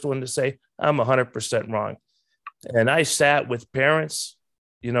the first one to say I'm 100% wrong. And I sat with parents,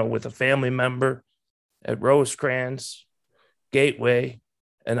 with a family member at Rosecrans, Gateway,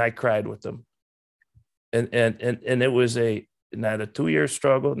 and I cried with them. And it was not a 2-year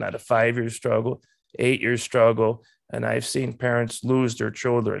struggle, not a 5-year struggle, 8-year struggle. And I've seen parents lose their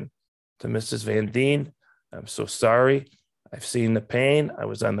children. To Mrs. Van Deen, I'm so sorry. I've seen the pain. I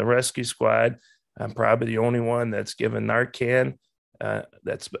was on the rescue squad. I'm probably the only one that's given Narcan,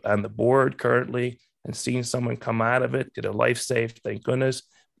 that's on the board currently, and seen someone come out of it, get a life saved, thank goodness.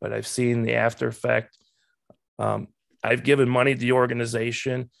 But I've seen the after effect. I've given money to the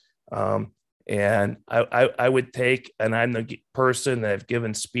organization, and I would take, and I'm the person that I've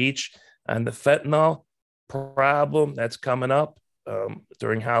given speech on the fentanyl problem that's coming up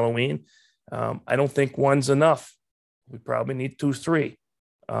during Halloween. I don't think one's enough. We probably need 2, 3.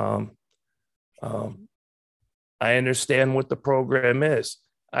 I understand what the program is.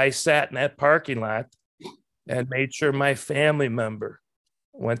 I sat in that parking lot and made sure my family member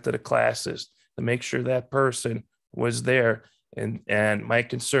went to the classes to make sure that person was there. And my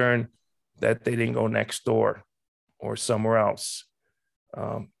concern that they didn't go next door or somewhere else.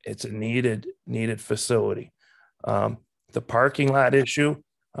 It's a needed facility. The parking lot issue,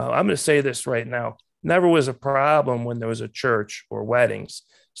 I'm going to say this right now, never was a problem when there was a church or weddings.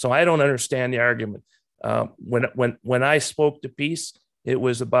 So I don't understand the argument. When I spoke to peace, it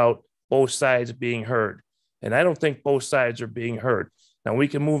was about both sides being heard. And I don't think both sides are being heard. Now we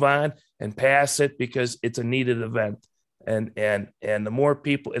can move on and pass it because it's a needed event. And the more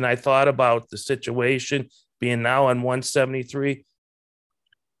people, and I thought about the situation being now on 173,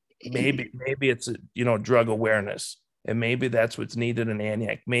 maybe it's drug awareness, and maybe that's what's needed in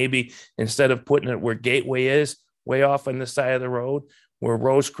Antioch. Maybe instead of putting it where Gateway is, way off on the side of the road, where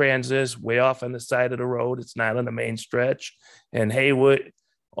Rosecrans is, way off on the side of the road, it's not on the main stretch, and Haywood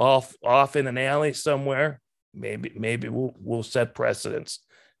off in an alley somewhere, maybe we'll set precedents.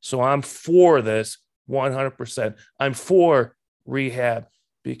 So I'm for this 100%. I'm for rehab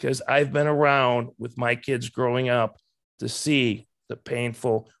because I've been around with my kids growing up to see the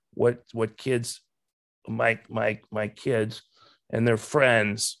painful what kids, my kids and their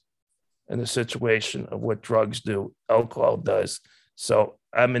friends, and the situation of what drugs do, alcohol does. So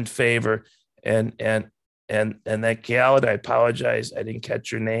I'm in favor. And that gal, and I apologize, I didn't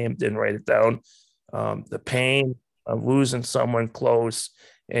catch your name, didn't write it down. The pain of losing someone close,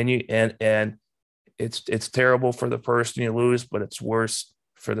 and it's terrible for the person you lose, but it's worse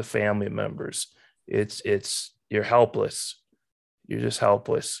for the family members. You're helpless. You're just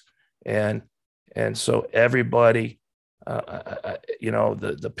helpless. And so everybody,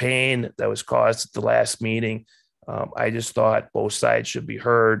 the pain that was caused at the last meeting, I just thought both sides should be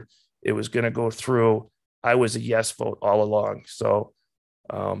heard. It was going to go through. I was a yes vote all along. So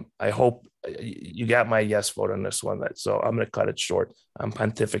I hope you got my yes vote on this one. So I'm going to cut it short. I'm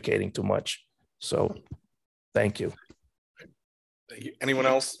pontificating too much. So thank you. Thank you. Anyone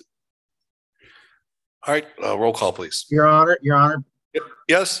else? All right, roll call, please. Your Honor.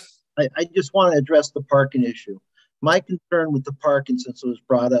 Yes. I just want to address the parking issue. My concern with the parking, since it was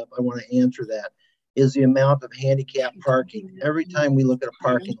brought up, I want to answer that, is the amount of handicap parking. Every time we look at a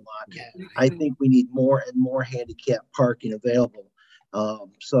parking lot, I think we need more and more handicap parking available.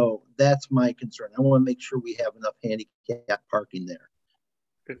 So that's my concern. I want to make sure we have enough handicap parking there.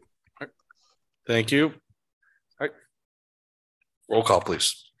 Good. All right. Thank you. All right. Roll call,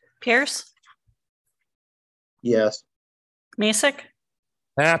 please. Pierce? Yes. Mason?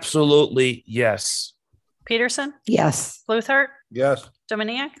 Absolutely yes. Peterson? Yes. Luther? Yes.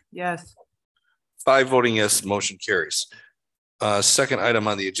 Dominiak? Yes. 5 voting yes, motion carries. Second item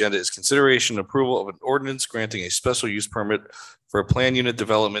on the agenda is consideration and approval of an ordinance granting a special use permit for a plan unit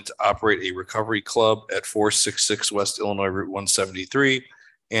development to operate a recovery club at 466 West Illinois Route 173,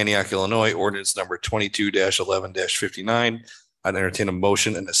 Antioch, Illinois, ordinance number 22-11-59. I'd entertain a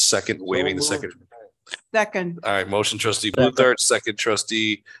motion and a second, waiving the second. Second. All right, motion trustee Bluthart, second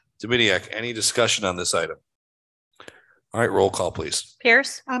trustee Dominiak. Any discussion on this item? All right, roll call, please.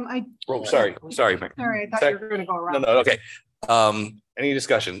 Pierce? Sorry, Mike. Sorry, I thought you were going to go around. No, okay. Any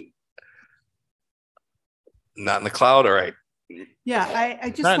discussion? Not in the cloud. All right. Yeah, I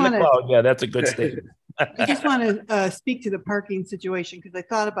just Not in the want to. cloud. Yeah, that's a good statement. I just want to speak to the parking situation because I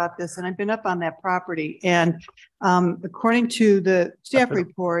thought about this and I've been up on that property. And according to the staff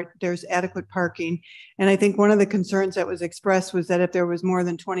report, there's adequate parking. And I think one of the concerns that was expressed was that if there was more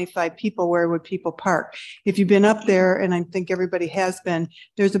than 25 people, where would people park? If you've been up there, and I think everybody has been,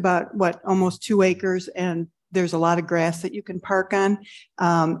 there's about almost 2 acres, and there's a lot of grass that you can park on.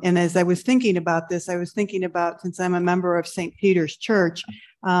 And as I was thinking about this, I was thinking about, since I'm a member of St. Peter's Church,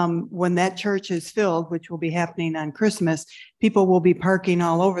 when that church is filled, which will be happening on Christmas, people will be parking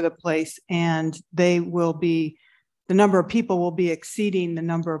all over the place, and the number of people will be exceeding the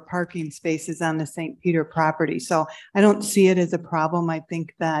number of parking spaces on the St. Peter property. So I don't see it as a problem. I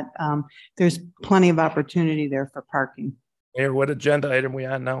think that there's plenty of opportunity there for parking. Mayor, what agenda item are we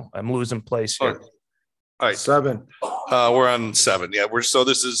on now? I'm losing place here. All right. 7. We're on 7. Yeah,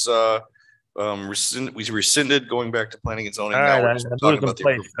 this is we rescinded going back to planning and zoning. All Now right,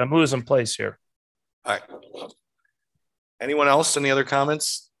 I'm losing place here. All right. Anyone else? Any other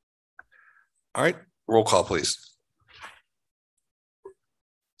comments? All right, roll call, please.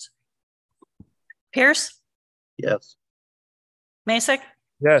 Pierce? Yes. Mason?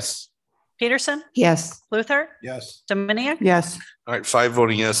 Yes. Peterson? Yes. Luther? Yes. Dominiak? Yes. All right, 5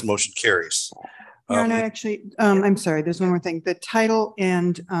 voting yes, motion carries. Your Honor, actually, I'm sorry, there's one more thing. The title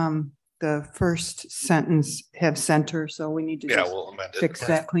and the first sentence have center, so we need to we'll amend it. fix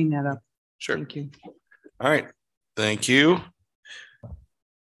that, clean that up. Sure. Thank you. All right, thank you.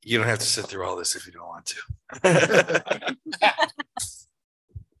 You don't have to sit through all this if you don't want to.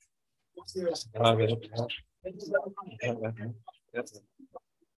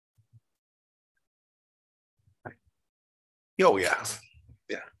 Oh, yeah.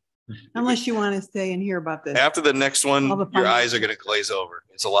 Unless you want to stay and hear about this. After the next one, All the your fun- eyes are going to glaze over.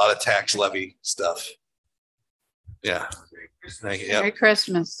 It's a lot of tax levy stuff. Yeah. Thank you. Yep. Merry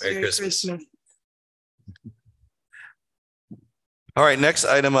Christmas. Merry Christmas. All right, next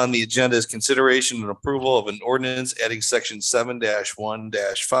item on the agenda is consideration and approval of an ordinance adding section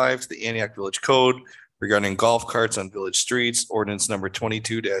 7-1-5 to the Antioch Village Code regarding golf carts on village streets, ordinance number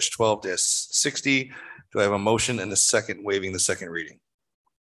 22-12-60. Do I have a motion and a second waiving the second reading?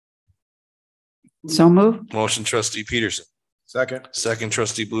 So moved. Motion trustee Peterson. Second. Second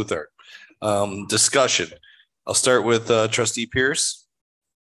trustee Bluthart. Discussion. I'll start with trustee Pierce.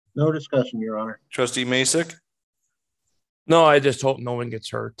 No discussion, Your Honor. Trustee Masek. No, I just hope no one gets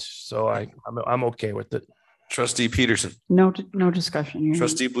hurt. So I'm okay with it. Trustee Peterson. No discussion. Your Honor.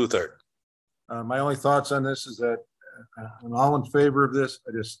 Trustee Bluthart. My only thoughts on this is that I'm all in favor of this.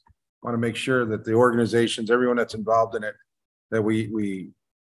 I just want to make sure that the organizations, everyone that's involved in it, that we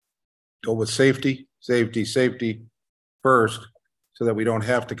go with safety first, so that we don't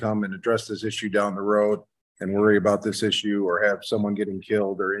have to come and address this issue down the road and worry about this issue or have someone getting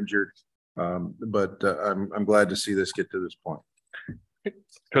killed or injured. But I'm glad to see this get to this point.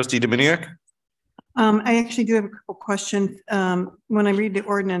 Trustee Dominiak. I actually do have a couple questions. When I read the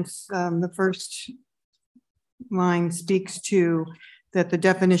ordinance, the first line speaks to that the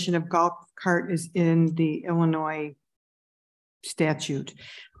definition of golf cart is in the Illinois statute.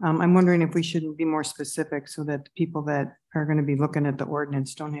 I'm wondering if we shouldn't be more specific so that the people that are going to be looking at the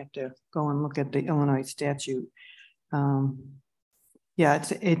ordinance don't have to go and look at the Illinois statute. Yeah,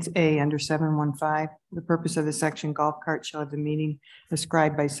 it's A under 715. The purpose of the section golf cart shall have the meaning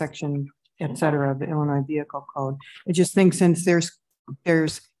described by section, et cetera, of the Illinois Vehicle Code. I just think since there's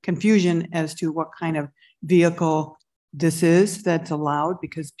confusion as to what kind of vehicle this is that's allowed,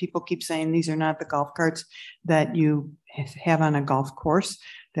 because people keep saying these are not the golf carts that you have on a golf course,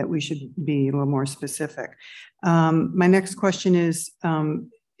 that we should be a little more specific. My next question is,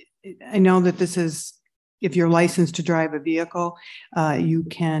 I know that this is, if you're licensed to drive a vehicle, you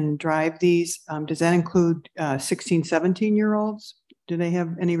can drive these. Does that include 16, 17-year-olds? Do they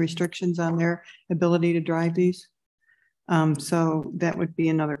have any restrictions on their ability to drive these? So that would be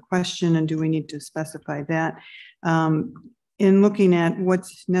another question. And do we need to specify that? In looking at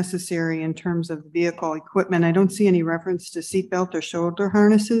what's necessary in terms of vehicle equipment, I don't see any reference to seatbelt or shoulder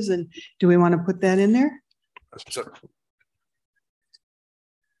harnesses. And do we want to put that in there?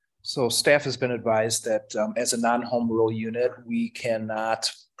 So staff has been advised that as a non-home rule unit, we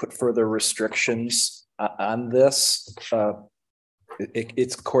cannot put further restrictions on this.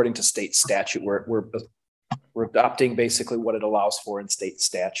 It's according to state statute. We're adopting basically what it allows for in state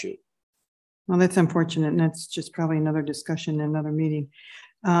statute. Well, that's unfortunate, and that's just probably another discussion in another meeting.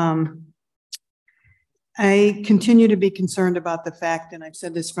 I continue to be concerned about the fact, and I've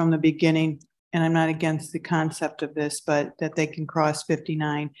said this from the beginning, and I'm not against the concept of this, but that they can cross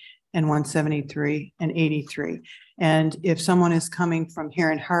 59 and 173 and 83. And if someone is coming from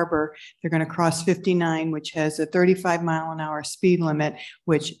here in Harbor, they're going to cross 59, which has a 35-mile-an-hour speed limit,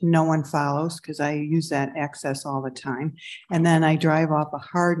 which no one follows because I use that access all the time. And then I drive off of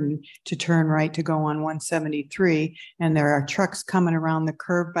Hardin to turn right to go on 173. And there are trucks coming around the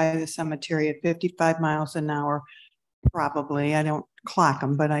curve by the cemetery at 55 miles an hour. Probably, I don't clock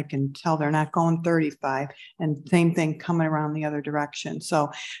them, but I can tell they're not going 35, and same thing coming around the other direction.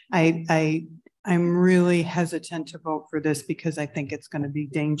 So I'm really hesitant to vote for this because I think it's going to be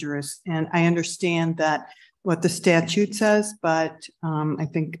dangerous. And I understand that what the statute says, but I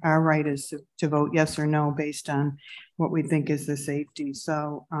think our right is to vote yes or no based on what we think is the safety.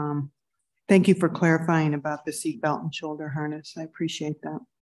 So thank you for clarifying about the seatbelt and shoulder harness. I appreciate that.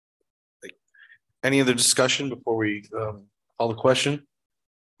 Any other discussion before we call the question?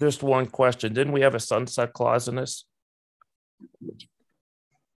 Just one question. Didn't we have a sunset clause in this?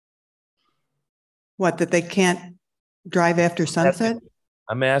 What, that they can't drive after sunset?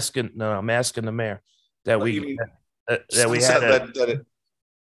 I'm asking the mayor that we had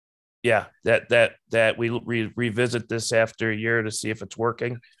that we revisit this after a year to see if it's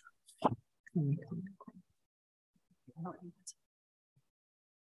working.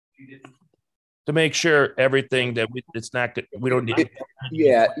 To make sure everything that it's not good, we don't need.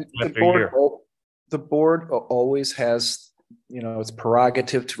 The board always has, it's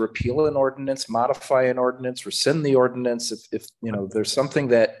prerogative to repeal an ordinance, modify an ordinance, rescind the ordinance. If there's something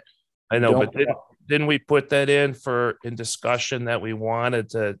that I know, but didn't we put that in discussion that we wanted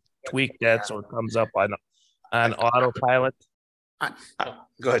to tweak that so it comes up on autopilot?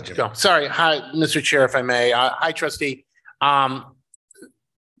 Go ahead, Jim. Sorry. Hi, Mr. Chair, if I may. Hi, trustee.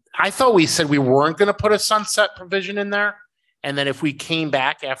 I thought we said we weren't going to put a sunset provision in there. And then if we came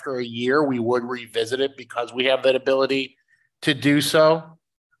back after a year, we would revisit it because we have that ability to do so.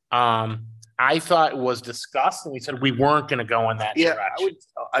 I thought it was discussed and we said we weren't going to go in that direction.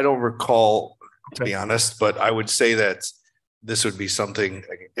 I don't recall, to be honest, but I would say that this would be something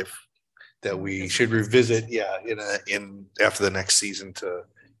if that we should revisit, in after the next season to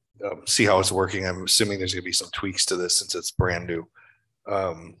see how it's working. I'm assuming there's going to be some tweaks to this since it's brand new.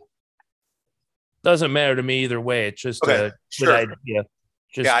 Doesn't matter to me either way. It's just a good idea.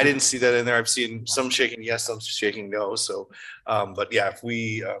 I didn't see that in there. I've seen some shaking yes, some shaking no. So, but yeah, if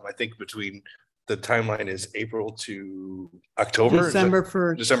we, I think between the timeline is April to October, December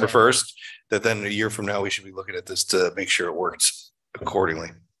 1st. December 1st, that then a year from now we should be looking at this to make sure it works accordingly.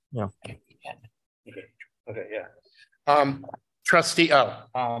 Yeah. Okay. Yeah. Trustee,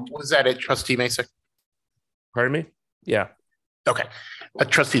 was that it, Trustee Mason? Pardon me? Yeah. Okay.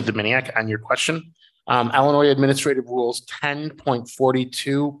 Trustee Dominiak, on your question, Illinois Administrative Rules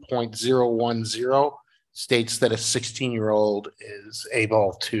 10.42.010 states that a 16-year-old is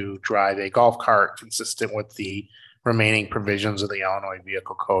able to drive a golf cart consistent with the remaining provisions of the Illinois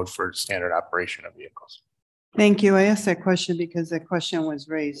Vehicle Code for standard operation of vehicles. Thank you. I asked that question because that question was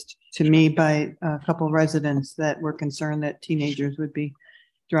raised to me by a couple of residents that were concerned that teenagers would be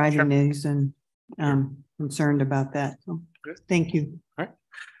driving these and concerned about that. So thank you. All right.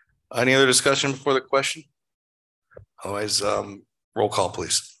 Any other discussion before the question? Otherwise, roll call,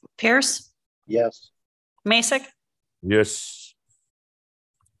 please. Pierce, Yes. Mason, Yes.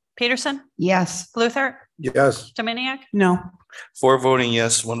 Peterson, Yes. Luther, Yes. Dominiak, No. 4 voting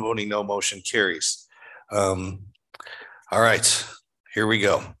yes, 1 voting no, motion carries. All right, here we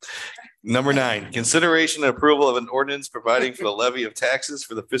go. Number 9, consideration and approval of an ordinance providing for the levy of taxes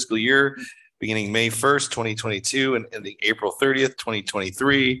for the fiscal year beginning May 1st, 2022 and ending April 30th,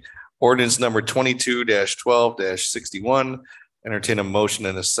 2023. Ordinance number 22-12-61. Entertain a motion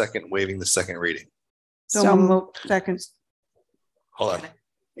and a second waiving the second reading. So moved. Second. Hold on.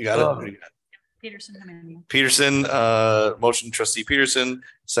 You got it? Peterson, Peterson, motion trustee Peterson,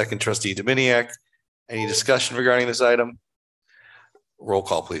 second trustee Dominiak. Any discussion regarding this item? Roll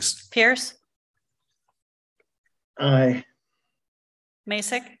call, please. Pierce, Aye.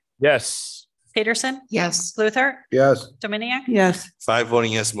 Mason, Yes. Peterson, Yes. Luther, Yes. Dominiak, Yes. 5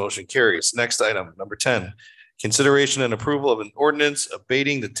 voting yes, motion carries. Next item, number 10, consideration and approval of an ordinance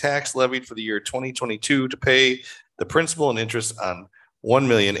abating the tax levied for the year 2022 to pay the principal and interest on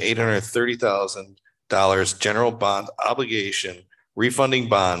 $1,830,000 general bond obligation, refunding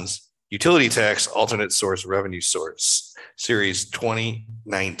bonds, utility tax, alternate source revenue source, series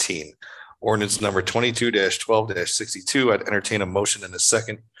 2019. Ordinance number 22-12-62. I'd entertain a motion in a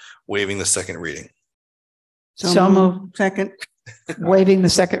second, waiving the second reading. So moved. Second. Waiving the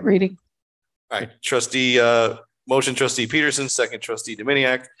second reading. All right, trustee, motion trustee Peterson, second trustee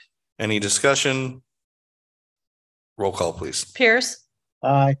Dominiak. Any discussion? Roll call, please. Pierce,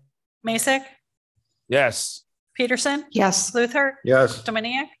 Aye. Mason, Yes. Peterson, Yes. Luther, Yes.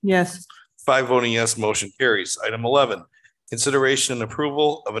 Dominiak, Yes. 5 voting yes, motion carries. Item 11, consideration and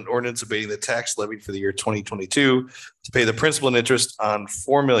approval of an ordinance abating the tax levied for the year 2022 to pay the principal and interest on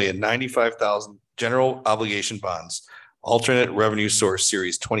 $4,095,000 general obligation bonds, alternate revenue source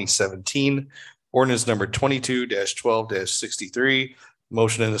series 2017. Ordinance number 22-12-63.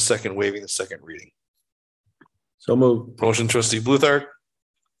 Motion and a second waiving the second reading. So moved. Motion trustee Bluthart,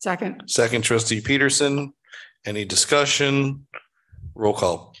 Second. second trustee Peterson. Any discussion? Roll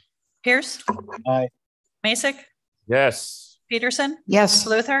call. Pierce, Aye. Mason, Yes. Peterson, Yes.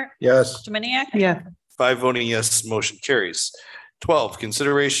 Luther, Yes. Dominiak, Yeah. 5 voting yes, motion carries. 12,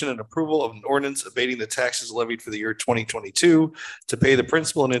 consideration and approval of an ordinance abating the taxes levied for the year 2022 to pay the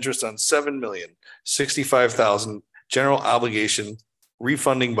principal and interest on $7,065,000 general obligation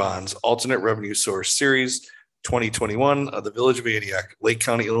refunding bonds, alternate revenue source series 2021 of the Village of Antioch, Lake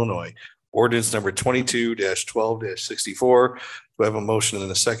County, Illinois. Ordinance number 22-12-64. Do I have a motion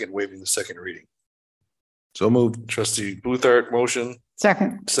and a second waiving the second reading? So moved. Trustee Bluthart, motion.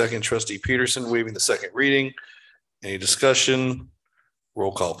 Second. Second trustee Peterson waiving the second reading. Any discussion?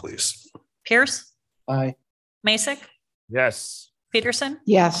 Roll call, please. Pierce, Aye. Mason, Yes. Peterson,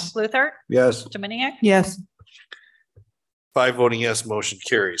 Yes. Luther, Yes. Dominiak, Yes. 5 voting yes, motion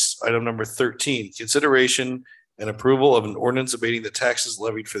carries. Item number 13, consideration and approval of an ordinance abating the taxes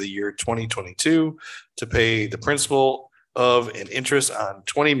levied for the year 2022 to pay the principal of and interest on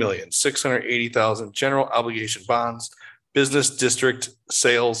 $20,680,000 general obligation bonds, business district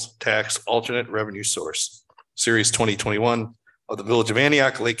sales tax alternate revenue source, series 2021 of the Village of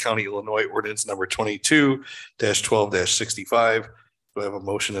Antioch, Lake County, Illinois. Ordinance number 22-12-65. Do I have a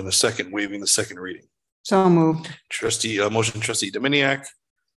motion and a second waiving the second reading? So moved. Trustee, motion trustee Dominiak,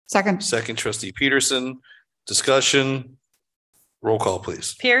 Second. second trustee Peterson. Discussion. Roll call,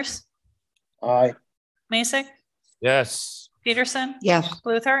 please. Pierce, Aye. Mason, Yes. Peterson, Yes.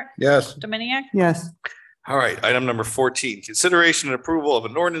 Luther, Yes. Dominiak, Yes. All right, item number 14, consideration and approval of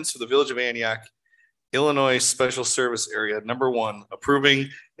an ordinance for the Village of Antioch, Illinois Special Service Area Number 1, approving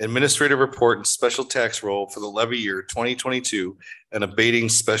administrative report and special tax roll for the levy year 2022 and abating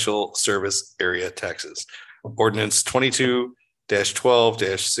special service area taxes. Ordinance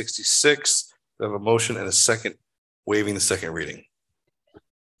 22-12-66. We have a motion and a second waiving the second reading.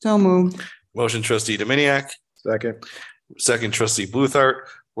 So moved. Motion trustee Dominiac. Second. Second trustee Bluthart.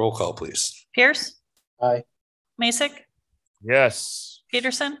 Roll call, please. Pierce, Aye. Mason, Yes.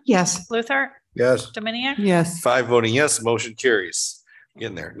 Peterson, Yes. Luther, Yes. Dominiac, Yes. 5 voting yes, motion carries.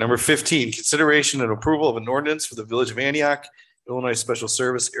 Getting there. Number 15, consideration and approval of an ordinance for the Village of Antioch, Illinois Special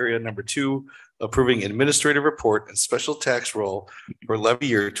Service Area Number 2, approving administrative report and special tax roll for levy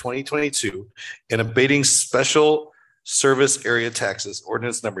year 2022 and abating special service area taxes.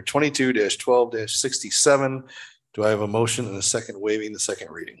 Ordinance number 22-12-67. Do I have a motion and a second waiving the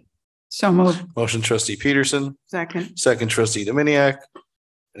second reading? So moved. Motion trustee Peterson, Second. second trustee Dominiac.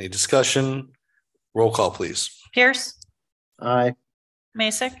 Any discussion? Roll call, please. Pierce, Aye.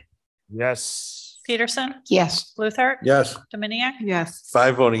 Mason, Yes. Peterson, Yes. Luther, Yes. Dominiac, Yes.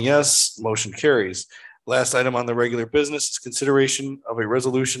 5 voting yes, motion carries. Last item on the regular business is consideration of a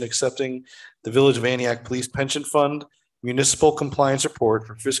resolution accepting the Village of Antioch Police Pension Fund Municipal Compliance Report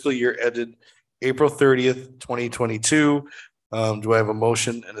for fiscal year ended April 30th, 2022. Do I have a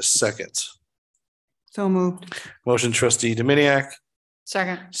motion and a second? So moved. Motion trustee Dominiac,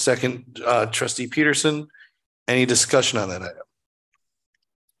 second, second trustee Peterson. Any discussion on that item?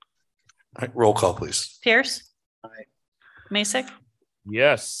 All right, roll call, please. Pierce, Aye. Mason,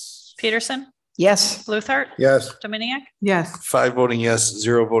 Yes. Peterson, Yes. Luther, Yes. Dominiac, Yes. 5 voting yes,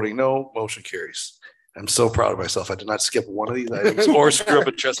 0 voting no, motion carries. I'm so proud of myself. I did not skip one of these items or screw up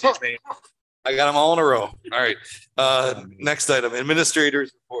a trustee's name. I got them all in a row. All right. Next item,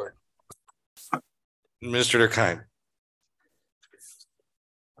 administrator's report. Administrator Kine.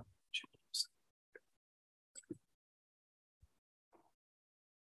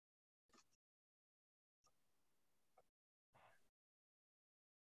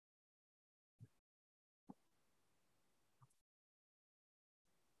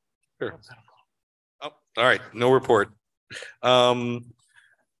 Sure. Oh, all right, no report.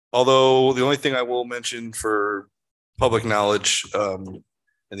 Although the only thing I will mention for public knowledge, and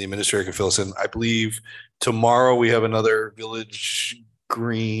the administrator can fill us in, I believe tomorrow we have another Village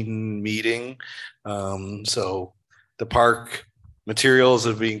Green meeting. So the park materials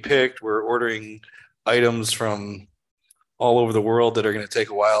are being picked. We're ordering items from all over the world that are going to take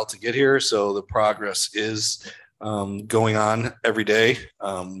a while to get here. So the progress is going on every day.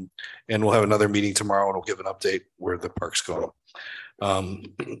 And we'll have another meeting tomorrow and we'll give an update where the park's going.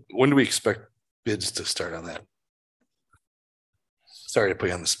 When do we expect bids to start on that? Sorry to put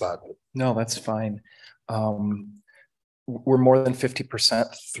you on the spot. No, that's fine. We're more than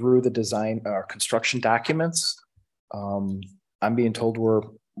 50% through the design construction documents. I'm being told we're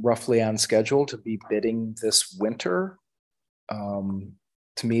roughly on schedule to be bidding this winter. To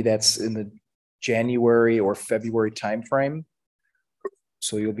me, that's in the January or February timeframe.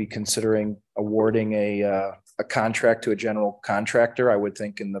 So you'll be considering awarding a contract to a general contractor, I would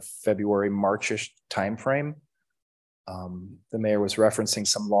think in the February, March-ish timeframe. The mayor was referencing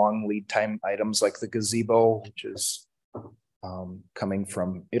some long lead time items like the gazebo, which is coming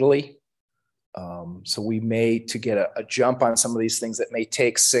from Italy. So we may, to get a jump on some of these things that may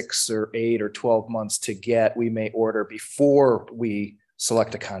take 6 or 8 or 12 months to get, we may order before we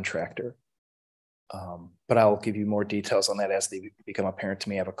select a contractor. But I'll give you more details on that as they become apparent to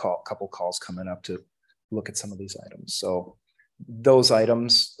me. I have a couple calls coming up to look at some of these items. So those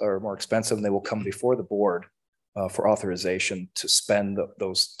items are more expensive and they will come before the board for authorization to spend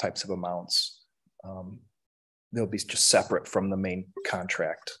those types of amounts. They'll be just separate from the main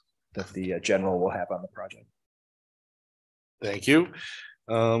contract that the general will have on the project. Thank you.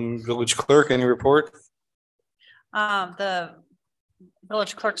 Village clerk, any report? The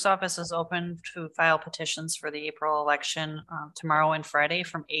village clerk's office is open to file petitions for the April election tomorrow and Friday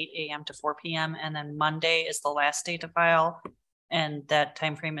from 8 a.m. to 4 p.m. And then Monday is the last day to file. And that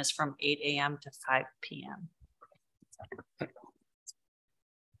time frame is from 8 a.m. to 5 p.m.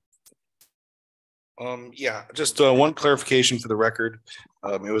 Yeah, just one clarification for the record.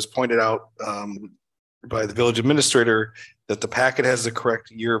 It was pointed out by the village administrator that the packet has the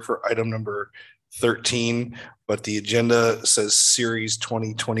correct year for item number 13, but the agenda says series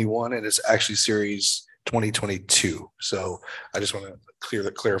 2021 and it's actually series 2022. So I just want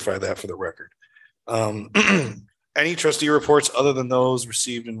to clarify that for the record. Any trustee reports other than those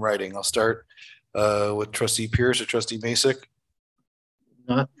received in writing? I'll start with trustee Pierce or trustee Masick.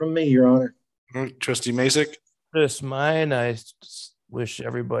 Not from me, Your Honor. Trustee Masek. Just mine. I wish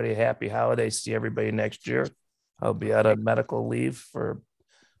everybody happy holidays. See everybody next year. I'll be out on medical leave for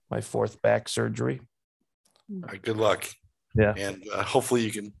my 4th back surgery. All right, good luck. Yeah. And hopefully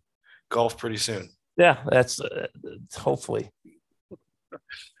you can golf pretty soon. Yeah, that's hopefully.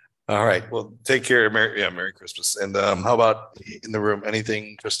 All right. Well, take care. Merry Christmas. And how about in the room?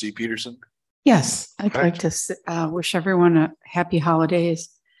 Anything, Trustee Peterson? Yes, I'd All like to wish everyone a happy holidays,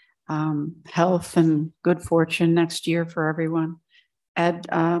 health and good fortune next year for everyone. Ed,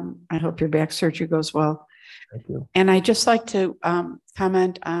 I hope your back surgery goes well. Thank you. And I'd just like to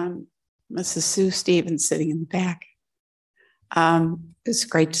comment on Mrs. Sue Stevens sitting in the back. It's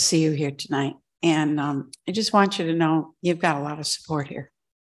great to see you here tonight. And I just want you to know you've got a lot of support here.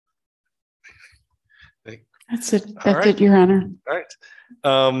 That's it. That's it, Your Honor. All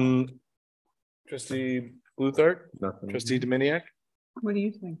right. Trustee Bluthart? Nothing. Trustee Dominiak? What do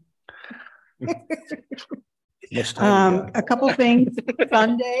you think? Yes. A couple things.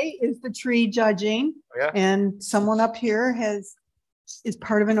 Sunday is the tree judging. Oh, yeah? And someone up here is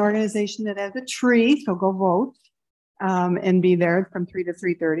part of an organization that has a tree, so go vote and be there from 3 to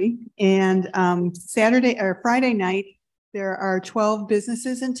 3:30. And Saturday or Friday night, there are 12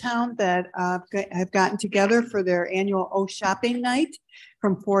 businesses in town that have gotten together for their annual O Shopping Night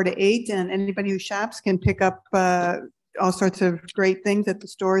from 4 to 8. And anybody who shops can pick up all sorts of great things at the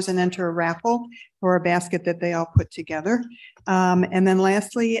stores and enter a raffle or a basket that they all put together. And then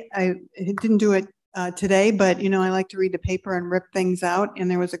lastly, I didn't do it today, but I like to read the paper and rip things out. And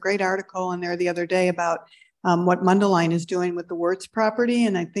there was a great article in there the other day about what Mundelein is doing with the Wirtz property.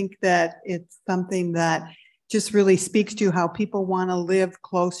 And I think that it's something that just really speaks to how people want to live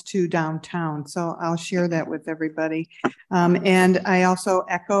close to downtown. So I'll share that with everybody. And I also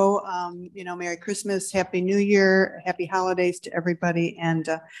echo, Merry Christmas, Happy New Year, Happy Holidays to everybody, and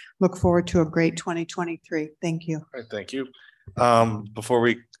look forward to a great 2023. Thank you. All right, thank you. Before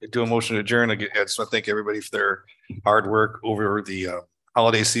we do a motion to adjourn, I just want to thank everybody for their hard work over the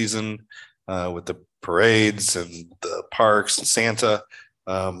holiday season with the parades and the parks and Santa.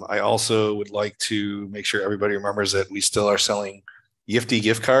 I also would like to make sure everybody remembers that we still are selling Yifty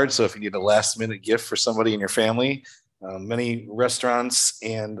gift cards. So if you need a last minute gift for somebody in your family, many restaurants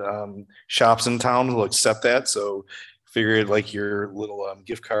and shops in town will accept that. So figure it like your little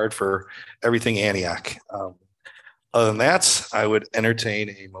gift card for everything Antioch. Other than that, I would entertain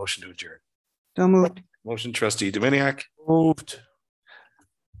a motion to adjourn. So moved. Motion, Trustee Dominiak. Moved.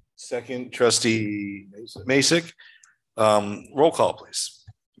 Second, Trustee Masek. Roll call, please.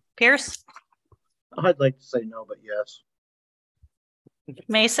 Pierce, I'd like to say no, but yes.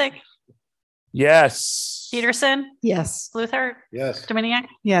 Masek, Yes. Peterson, Yes. Bluthart, Yes. Dominiak.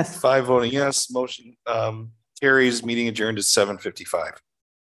 Yes. 5 voting yes. Motion carries. Meeting adjourned at 7:55.